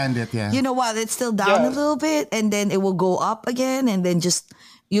understand it, yeah. You know what? It's still down Yeah. a little bit, and then it will go up again, and then just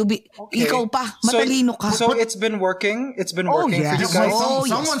you'll be. Okay. Ikaw pa, matalino ka. So it's been working. It's been Oh, working yeah. for you So- guys. Oh,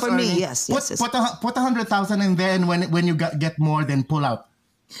 yes, Someone's for me, earning. yes. Put 100,000 in there, and when you get more, then pull out.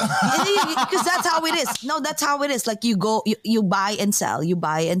 Because that's how it is. No, that's how it is. Like you go, you buy and sell,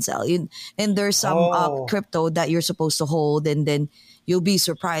 and there's some Oh. crypto that you're supposed to hold, and then you'll be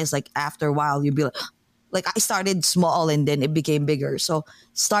surprised. Like after a while, you'll be like I started small and then it became bigger. So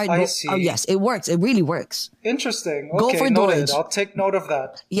I see. Oh yes, it works. It really works. Interesting. Go Okay, for noted. Doge. I'll take note of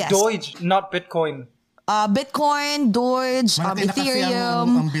that. Yes. Doge, not Bitcoin. Bitcoin, Doge, Malaki na kasi Ethereum,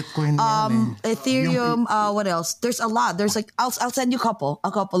 ang Bitcoin yan eh. Ethereum. What else? There's a lot. There's like I'll send you a couple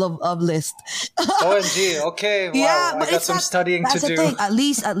of lists. OMG. Okay. Wow. Yeah, I but got it's some not, studying to that's do. the thing. At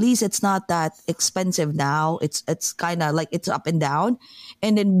least it's not that expensive now. It's kind of like it's up and down,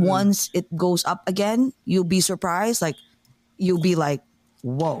 and then once it goes up again, you'll be surprised. Like you'll be like,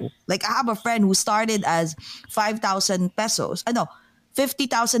 whoa! Like I have a friend who started as 5,000 pesos. I know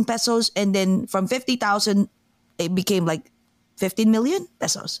 50,000 pesos, and then from 50,000, it became like 15 million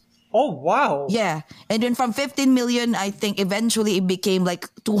pesos. Oh, wow. Yeah, and then from 15 million, I think eventually it became like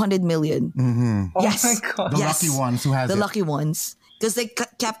 200 million. Oh Yes. my God. The lucky ones who has The it. lucky ones. Because they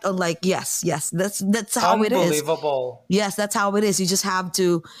kept on like, yes, that's how it is. Unbelievable. Yes, that's how it is. You just have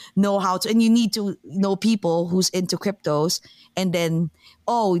to know how to, and you need to know people who's into cryptos, and then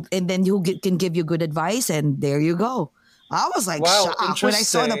who can give you good advice, and there you go. I was like Wow, shocked when I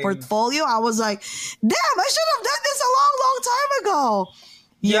saw the interesting. portfolio. I was like, damn, I should have done this a long time ago.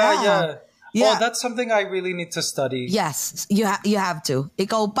 Yeah. Yeah. Oh, that's something I really need to study. Yes, you have to.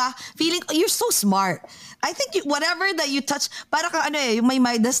 Ikaw pa, feeling you're so smart. I think whatever that you touch, para kang ano yung may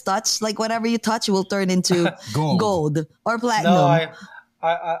Midas touch, like whatever you touch will turn into gold or platinum. No,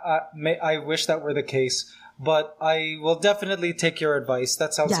 I wish that were the case. But I will definitely take your advice.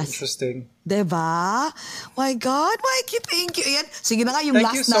 That sounds interesting. Diba? My God, Mikey, thank you. Ayan, sige na nga, yung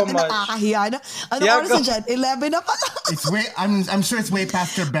Thank you last so natin much. nakakahiya na. Ano Yeah, oras go. na dyan? 11 na pala. It's way. I'm sure it's way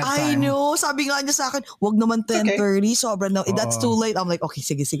past your bedtime. I know. Sabi nga niya sa akin, wag naman 10:30. Sobrang na. That's too late. I'm like, okay,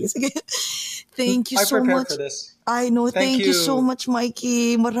 sige. Thank you I so prepared much. for this. I know. Thank you you. so much,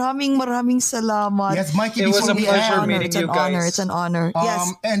 Mikey. Maraming salamat. Yes, Mikey. It was before a we pleasure end, meeting It's you an honor. guys. It's an honor.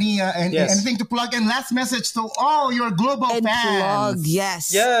 Yes. Yes. Anything to plug? And last message to all your global And fans. plug. Yes.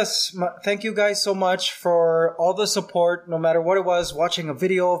 Yes, thank you guys so much for all the support, no matter what it was, watching a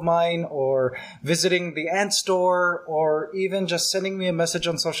video of mine or visiting the Ant store or even just sending me a message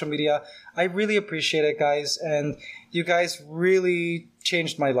on social media. I really appreciate it, guys. And you guys really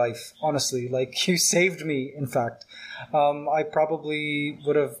changed my life, honestly. Like, you saved me, in fact. I probably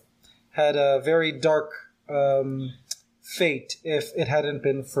would have had a very dark fate if it hadn't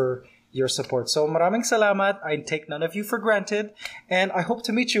been for your support. So maraming salamat. I take none of you for granted, and I hope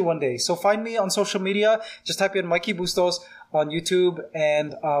to meet you one day. So find me on social media. Just type in Mikey Bustos on YouTube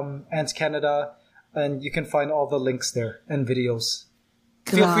and Ants Canada, and you can find all the links there and videos.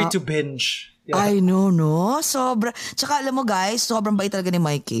 Feel free to binge. Yeah. I know, no? Sobra. Tsaka alam mo guys, sobrang bait talaga ni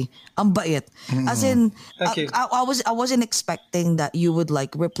Mikey. Ang bait. As in, Thank you. I wasn't expecting that you would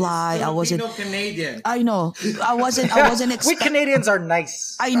like reply. I wasn't. Canadian. I know. I wasn't We expecting. Canadians are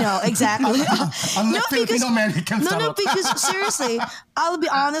nice. I know, exactly. Unlike Filipino Americans. No, because seriously, I'll be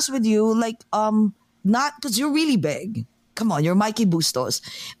honest with you, like, not because you're really big. Come on, you're Mikey Bustos,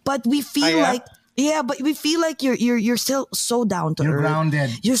 but we feel yeah? like. Yeah, but we feel like you're still so down to You're earth. grounded.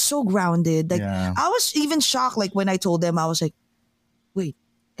 You're so grounded. Like Yeah. I was even shocked. Like when I told them, I was like, "Wait,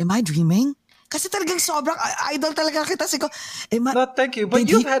 am I dreaming?" Kasi talagang sobrang idol talaga kita. Sige, am I? No, thank you. But Did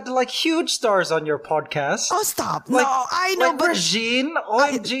you've he- had like huge stars on your podcast. Oh, stop! Like, no, I know, like but Regine.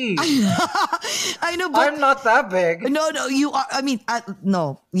 OMG. I know, but I'm not that big. no, you are. I mean,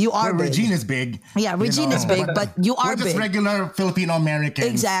 no, you are Well, big. Regine is big. Yeah, Regine is big, but you are we're just big. regular Filipino Americans.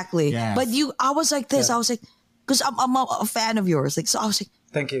 Exactly. Yes. But I was like this. I was like, because I'm a fan of yours. Like, so I was like,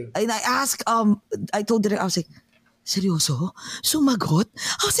 Thank you. and I asked, I told her, I was like, seryoso? Sumagot?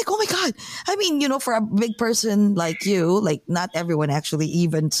 I was like, oh my God. I mean, for a big person like you, like not everyone actually,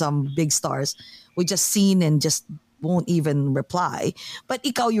 even some big stars, we just seen and just won't even reply. But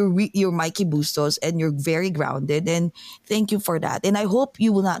ikaw, you're Mikey Bustos and you're very grounded, and thank you for that. And I hope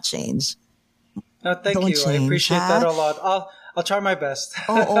you will not change. No, thank Don't you. I change, appreciate ha? that a lot. I'll try my best.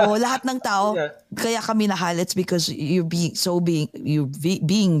 Oo, lahat ng tao, Yeah. kaya kami nahal, it's because you're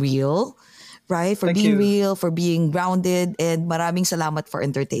being real, right? For Thank being you. real, for being grounded, and maraming salamat for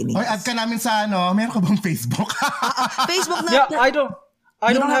entertaining Oy, us. add ka namin sa meron ka bang Facebook? Facebook na, Yeah, I don't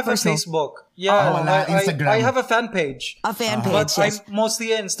You don't have have a personal? Facebook. Yeah, wala. Instagram. I have a fan page. a fan But page, yes. I'm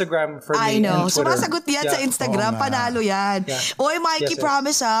mostly Instagram for me. I know. and Twitter. Sumasagot yan sa Yeah. Instagram. Oo nga. Panalo yan. Yeah. Oy, Mikey, Yes, yes.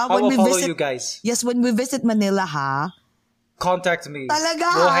 promise ha. I When will we follow visit, you guys. Yes, when we visit Manila ha. Contact me. Talaga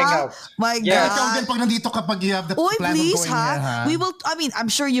We'll ha? hang out. My Yes. Ikaw God. din pag nandito kapag you have the Oy, plan please, of going ha? here, ha? We will, I mean, I'm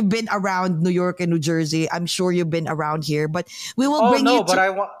sure you've been around New York and New Jersey. I'm sure you've been around here, but we will Oh bring no, you but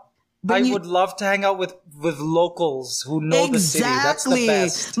to... I you- would love to hang out with locals who know the city. That's the Exactly.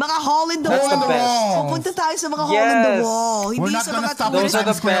 best. Mga hole in the That's the wall. best. Pupunta tayo sa mga hole in the Yes. wall. We're Hindi not sa gonna mga stop at Those are the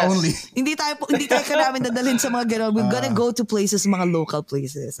Times Square best. only. hindi tayo ka namin dadalhin sa mga gano'n. We're gonna go to places, mga local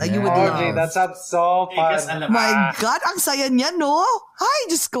places. And you would Okay, love. that sounds so fun. My God, ang saya niyan, no? Hi,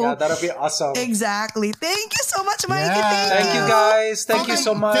 just go. Yeah, that'll be awesome. Exactly. Thank you so much, Mikey. Yeah. Thank you guys. Thank you Okay,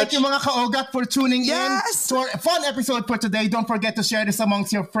 so much. Thank you mga kaogat for tuning Yes. in to our fun episode for today. Don't forget to share this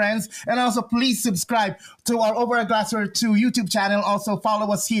amongst your friends. And also please subscribe to our Over a Glass or 2 YouTube channel. Also follow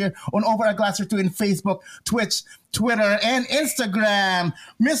us here on Over a Glass or 2 in Facebook, Twitch, Twitter, and Instagram.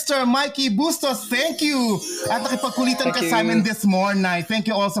 Mr. Mikey Bustos, thank you. At nakipagkulitan ka Thank sa you. amin this morning. Thank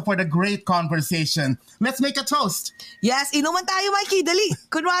you also for the great conversation. Let's make a toast. Yes, inuman tayo, Mikey. Dali.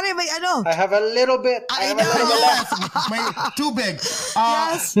 Kunwari, may ano. I have a little bit. I have a little bit left. May too big.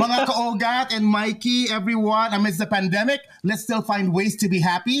 Yes. Mga kaogat and Mikey, everyone, amidst the pandemic, let's still find ways to be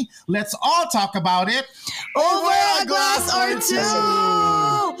happy. Let's all talk about it. Over a glass or 2.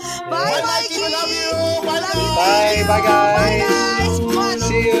 Bye, Bye, Mikey. Mikey. We love you. Bye, Love you. Bye, bye guys. Bye, guys. Mwah.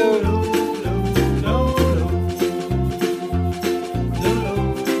 See you.